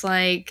was just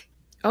like,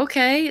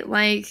 okay,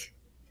 like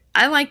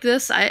I like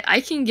this.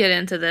 I can get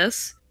into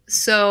this.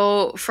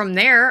 So from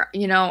there,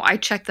 I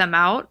checked them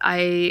out.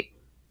 I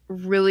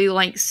really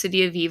like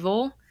City of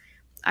Evil.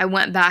 I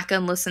went back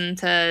and listened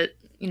to,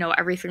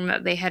 everything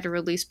that they had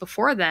released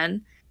before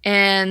then.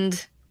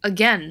 And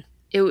again,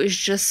 it was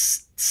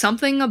just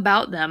something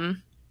about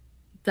them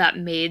that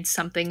made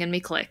something in me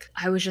click.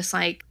 I was just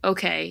like,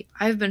 okay,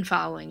 I've been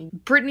following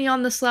Britney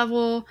on this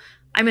level.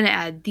 I'm going to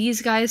add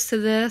these guys to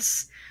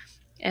this.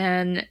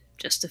 And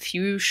just a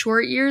few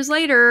short years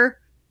later,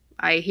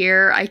 I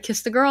hear I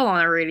Kissed a Girl on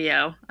the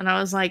radio. And I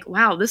was like,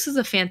 wow, this is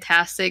a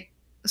fantastic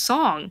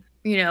song.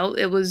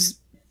 It was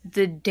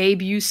the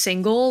debut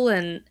single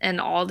and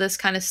all this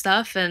kind of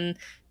stuff. And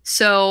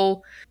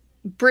so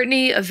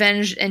Britney,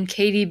 Avenged, and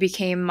Katie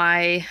became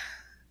my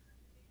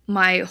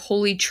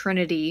holy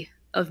trinity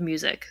of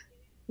music,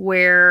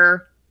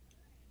 where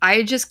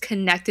I just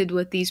connected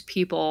with these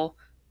people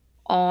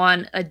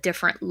on a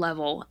different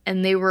level.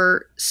 And they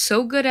were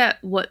so good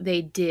at what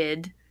they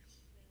did,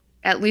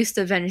 at least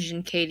Avenged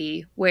and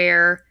Katie,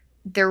 where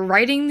they're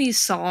writing these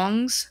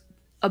songs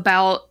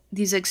about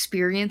these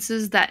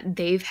experiences that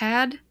they've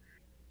had.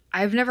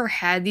 I've never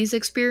had these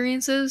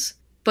experiences,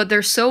 but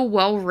they're so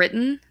well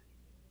written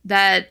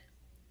that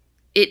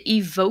it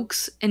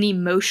evokes an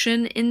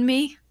emotion in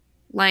me.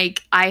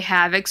 Like, I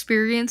have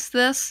experienced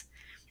this.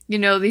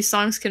 These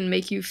songs can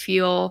make you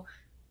feel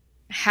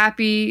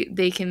happy.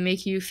 They can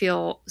make you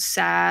feel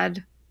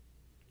sad.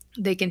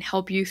 They can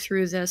help you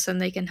through this and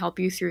they can help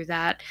you through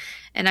that.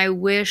 And I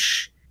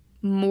wish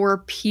more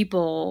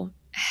people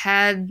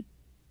had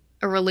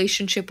a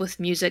relationship with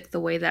music the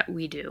way that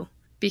we do.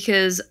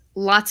 Because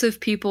lots of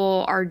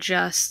people are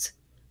just,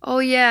 oh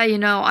yeah,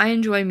 I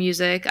enjoy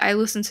music. I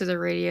listen to the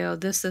radio,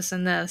 this,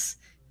 and this.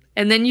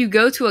 And then you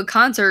go to a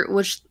concert,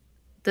 which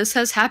this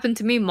has happened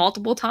to me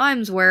multiple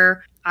times,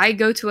 where I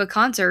go to a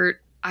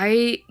concert,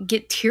 I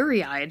get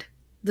teary-eyed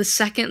the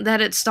second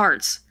that it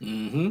starts.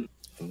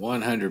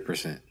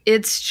 100%.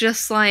 It's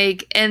just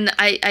like, and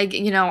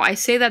I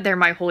say that they're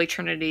my holy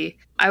trinity.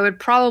 I would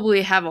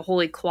probably have a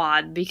holy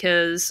quad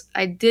because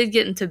I did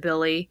get into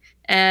Billie,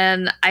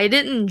 and I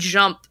didn't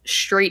jump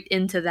straight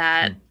into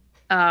that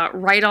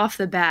right off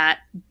the bat,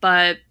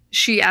 but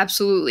she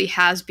absolutely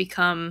has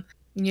become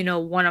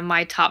one of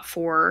my top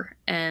 4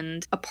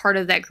 and a part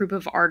of that group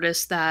of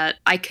artists that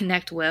I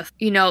connect with.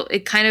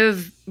 It kind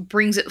of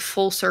brings it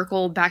full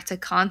circle back to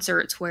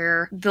concerts,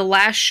 where the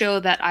last show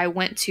that I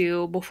went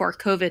to before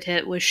COVID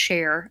hit was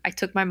Cher. I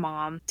took my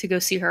mom to go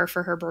see her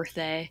for her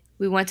birthday.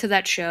 We went to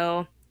that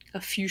show. A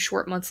few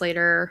short months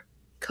later,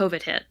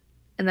 COVID hit.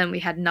 And then we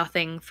had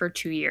nothing for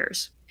 2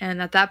 years.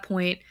 And at that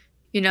point,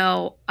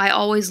 I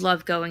always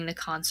love going to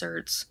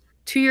concerts.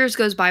 2 years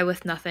goes by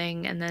with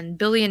nothing, and then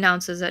Billie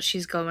announces that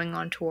she's going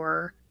on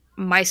tour.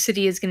 My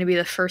city is going to be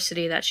the first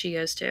city that she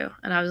goes to.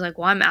 And I was like,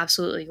 well, I'm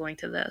absolutely going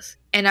to this.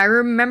 And I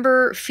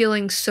remember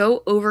feeling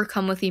so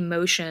overcome with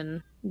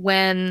emotion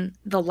when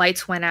the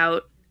lights went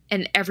out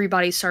and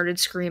everybody started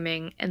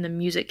screaming and the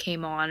music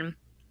came on.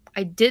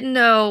 I didn't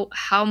know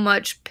how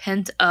much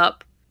pent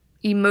up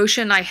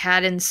emotion I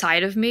had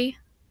inside of me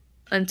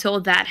until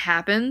that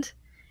happened.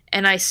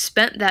 And I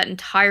spent that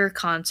entire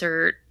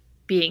concert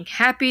being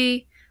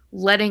happy,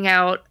 letting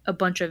out a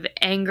bunch of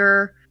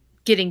anger,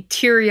 getting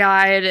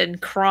teary-eyed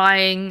and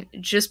crying,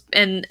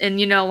 and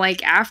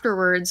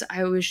afterwards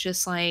I was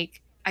just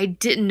like, I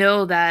didn't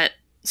know that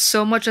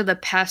so much of the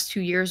past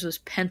 2 years was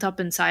pent up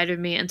inside of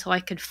me until I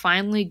could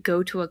finally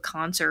go to a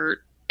concert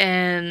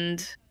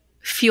and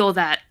feel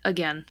that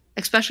again,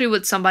 especially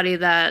with somebody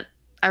that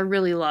I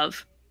really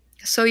love.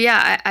 So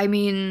yeah, I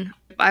mean,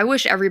 I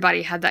wish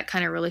everybody had that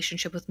kind of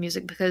relationship with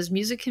music, because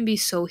music can be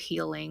so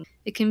healing.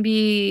 It can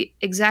be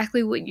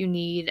exactly what you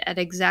need at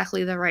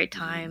exactly the right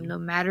time, no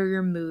matter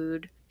your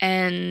mood.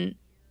 And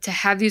to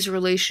have these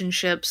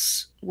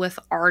relationships with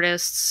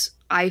artists,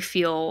 I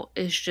feel,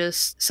 is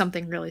just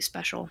something really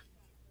special.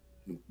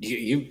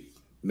 You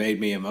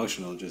made me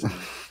emotional just now.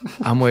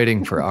 I'm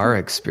waiting for our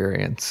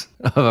experience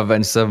of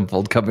Avenged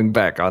Sevenfold coming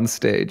back on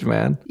stage,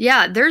 man.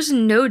 Yeah, there's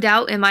no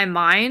doubt in my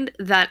mind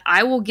that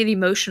I will get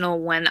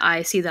emotional when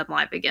I see them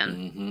live again.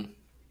 Mm-hmm.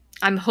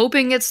 I'm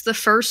hoping it's the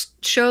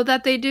first show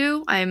that they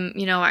do. I'm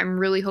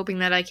really hoping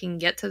that I can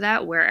get to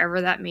that,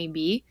 wherever that may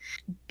be.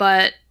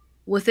 But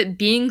with it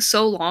being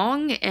so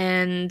long,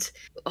 and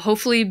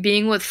hopefully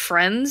being with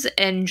friends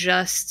and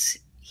just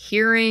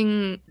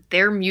hearing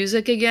their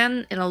music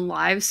again in a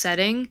live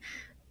setting,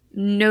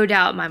 no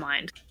doubt in my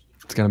mind.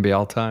 It's going to be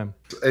all time.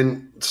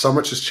 And so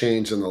much has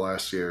changed in the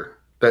last year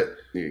that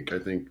I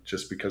think,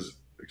 just because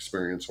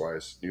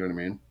experience-wise, you know what I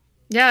mean?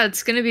 Yeah,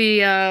 it's going to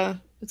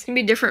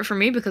be different for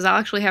me because I'll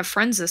actually have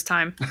friends this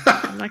time.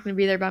 I'm not going to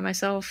be there by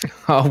myself.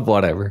 Oh,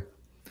 whatever.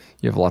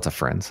 You have lots of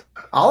friends.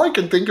 All I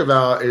can think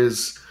about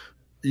is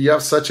you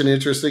have such an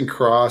interesting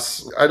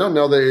cross. I don't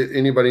know that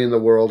anybody in the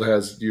world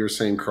has your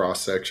same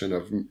cross section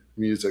of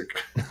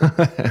music.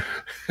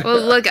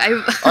 Well, look,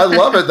 I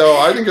love it though.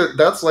 I think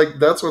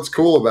that's what's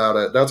cool about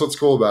it. That's what's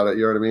cool about it.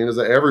 You know what I mean? Is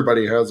that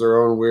everybody has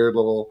their own weird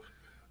little,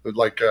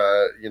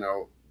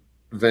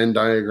 Venn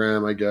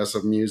diagram, I guess,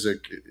 of music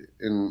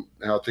and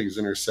how things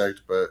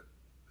intersect. But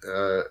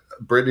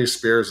Britney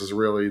Spears is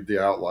really the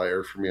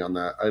outlier for me on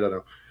that. I don't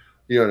know.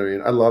 You know what I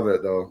mean? I love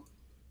it though.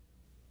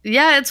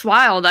 Yeah, it's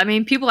wild. I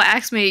mean, people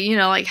ask me,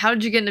 how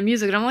did you get into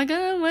music? And I'm like,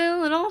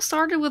 well, it all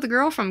started with a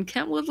girl from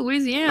Kentwood,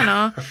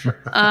 Louisiana,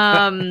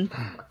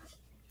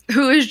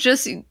 who is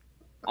just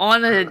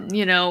on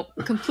a,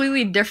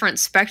 completely different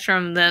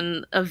spectrum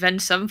than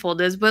Avenged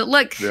Sevenfold is. But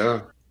look, yeah.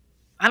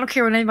 I don't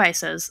care what anybody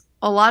says.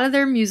 A lot of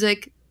their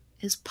music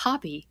is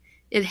poppy.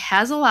 It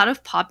has a lot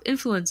of pop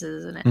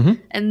influences in it. Mm-hmm.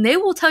 And they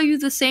will tell you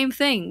the same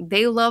thing.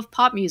 They love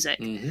pop music.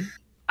 Mm-hmm.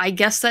 I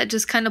guess that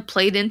just kind of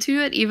played into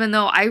it, even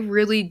though I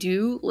really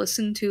do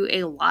listen to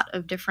a lot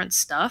of different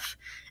stuff.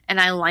 And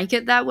I like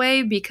it that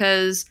way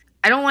because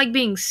I don't like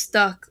being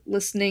stuck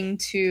listening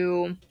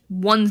to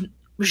one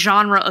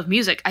genre of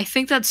music. I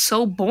think that's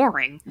so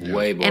boring.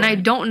 Way boring. And I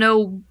don't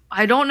know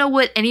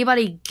what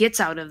anybody gets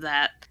out of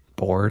that.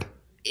 Bored.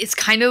 It's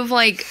kind of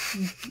like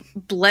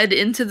bled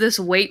into this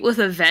weight with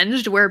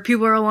Avenged where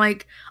people are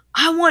like,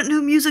 I want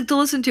new music to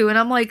listen to. And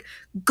I'm like,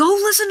 go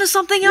listen to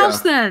something else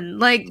then.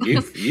 Like,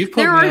 you've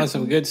put me on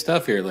some good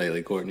stuff here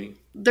lately, Kortney.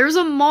 There's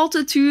a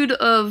multitude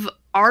of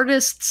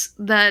artists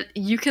that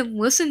you can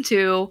listen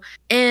to.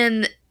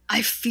 And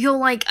I feel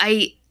like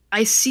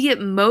I see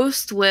it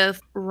most with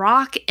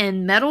rock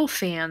and metal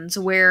fans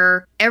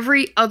where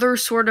every other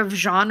sort of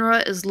genre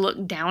is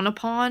looked down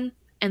upon.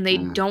 And they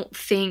don't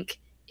think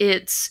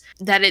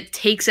that it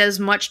takes as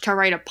much to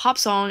write a pop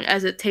song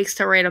as it takes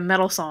to write a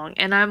metal song.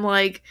 And I'm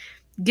like,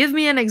 give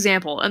me an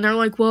example. And they're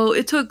like, well,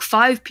 it took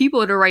 5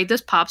 people to write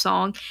this pop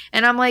song.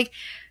 And I'm like,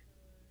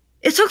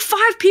 it took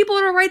 5 people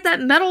to write that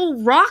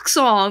metal rock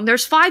song.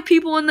 There's 5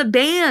 people in the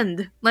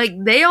band. Like,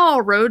 they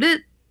all wrote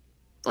it.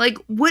 Like,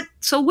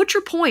 what's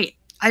your point?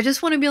 I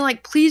just want to be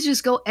like, please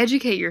just go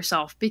educate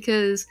yourself,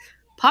 because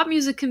pop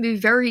music can be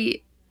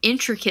very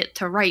intricate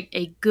to write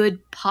a good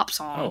pop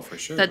song for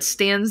sure. that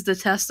stands the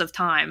test of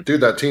time.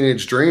 Dude, that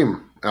Teenage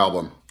Dream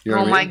album. You know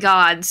what I mean? My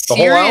God.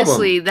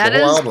 Seriously, that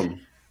is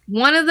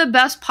one of the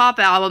best pop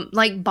albums,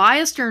 like,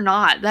 biased or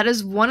not, that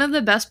is one of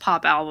the best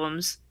pop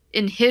albums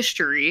in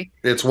history.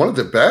 It's one of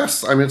the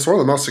best. I mean, it's one of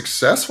the most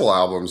successful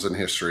albums in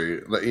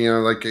history. You know,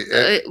 like...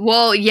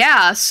 well,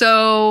 yeah,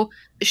 so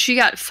she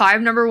got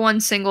 5 number one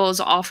singles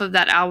off of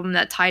that album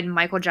that tied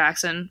Michael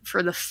Jackson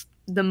for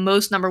the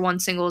most number one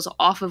singles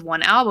off of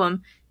one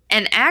album,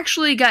 and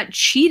actually got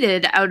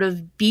cheated out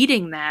of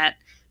beating that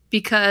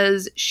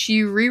because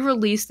she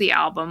re-released the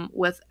album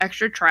with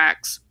extra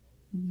tracks.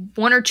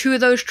 1 or 2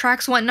 of those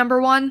tracks went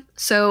number one,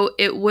 so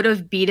it would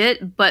have beat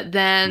it, but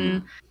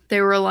then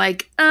they were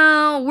like,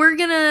 oh, we're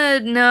gonna,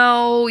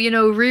 no,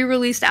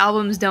 re-released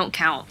albums don't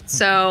count.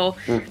 So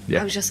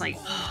I was just like,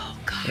 oh,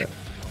 God.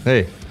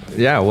 Hey,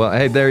 yeah, well,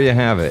 hey, there you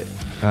have it.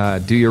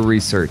 Do your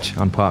research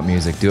on pop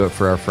music. Do it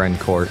for our friend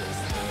Court.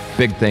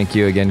 Big thank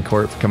you again,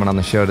 Court, for coming on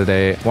the show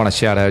today. I want to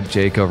shout out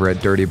Jake over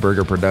at Dirty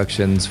Burger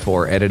Productions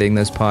for editing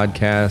this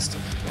podcast.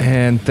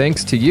 And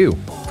thanks to you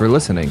for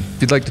listening.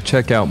 If you'd like to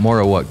check out more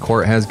of what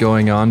Court has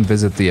going on,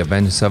 visit the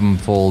Avenged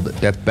Sevenfold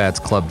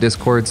Deathbats Club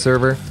Discord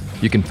server.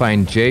 You can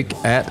find Jake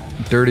at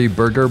Dirty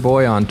Burger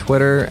Boy on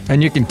Twitter,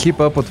 and you can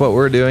keep up with what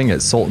we're doing at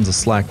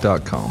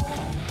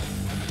sultansofslack.com.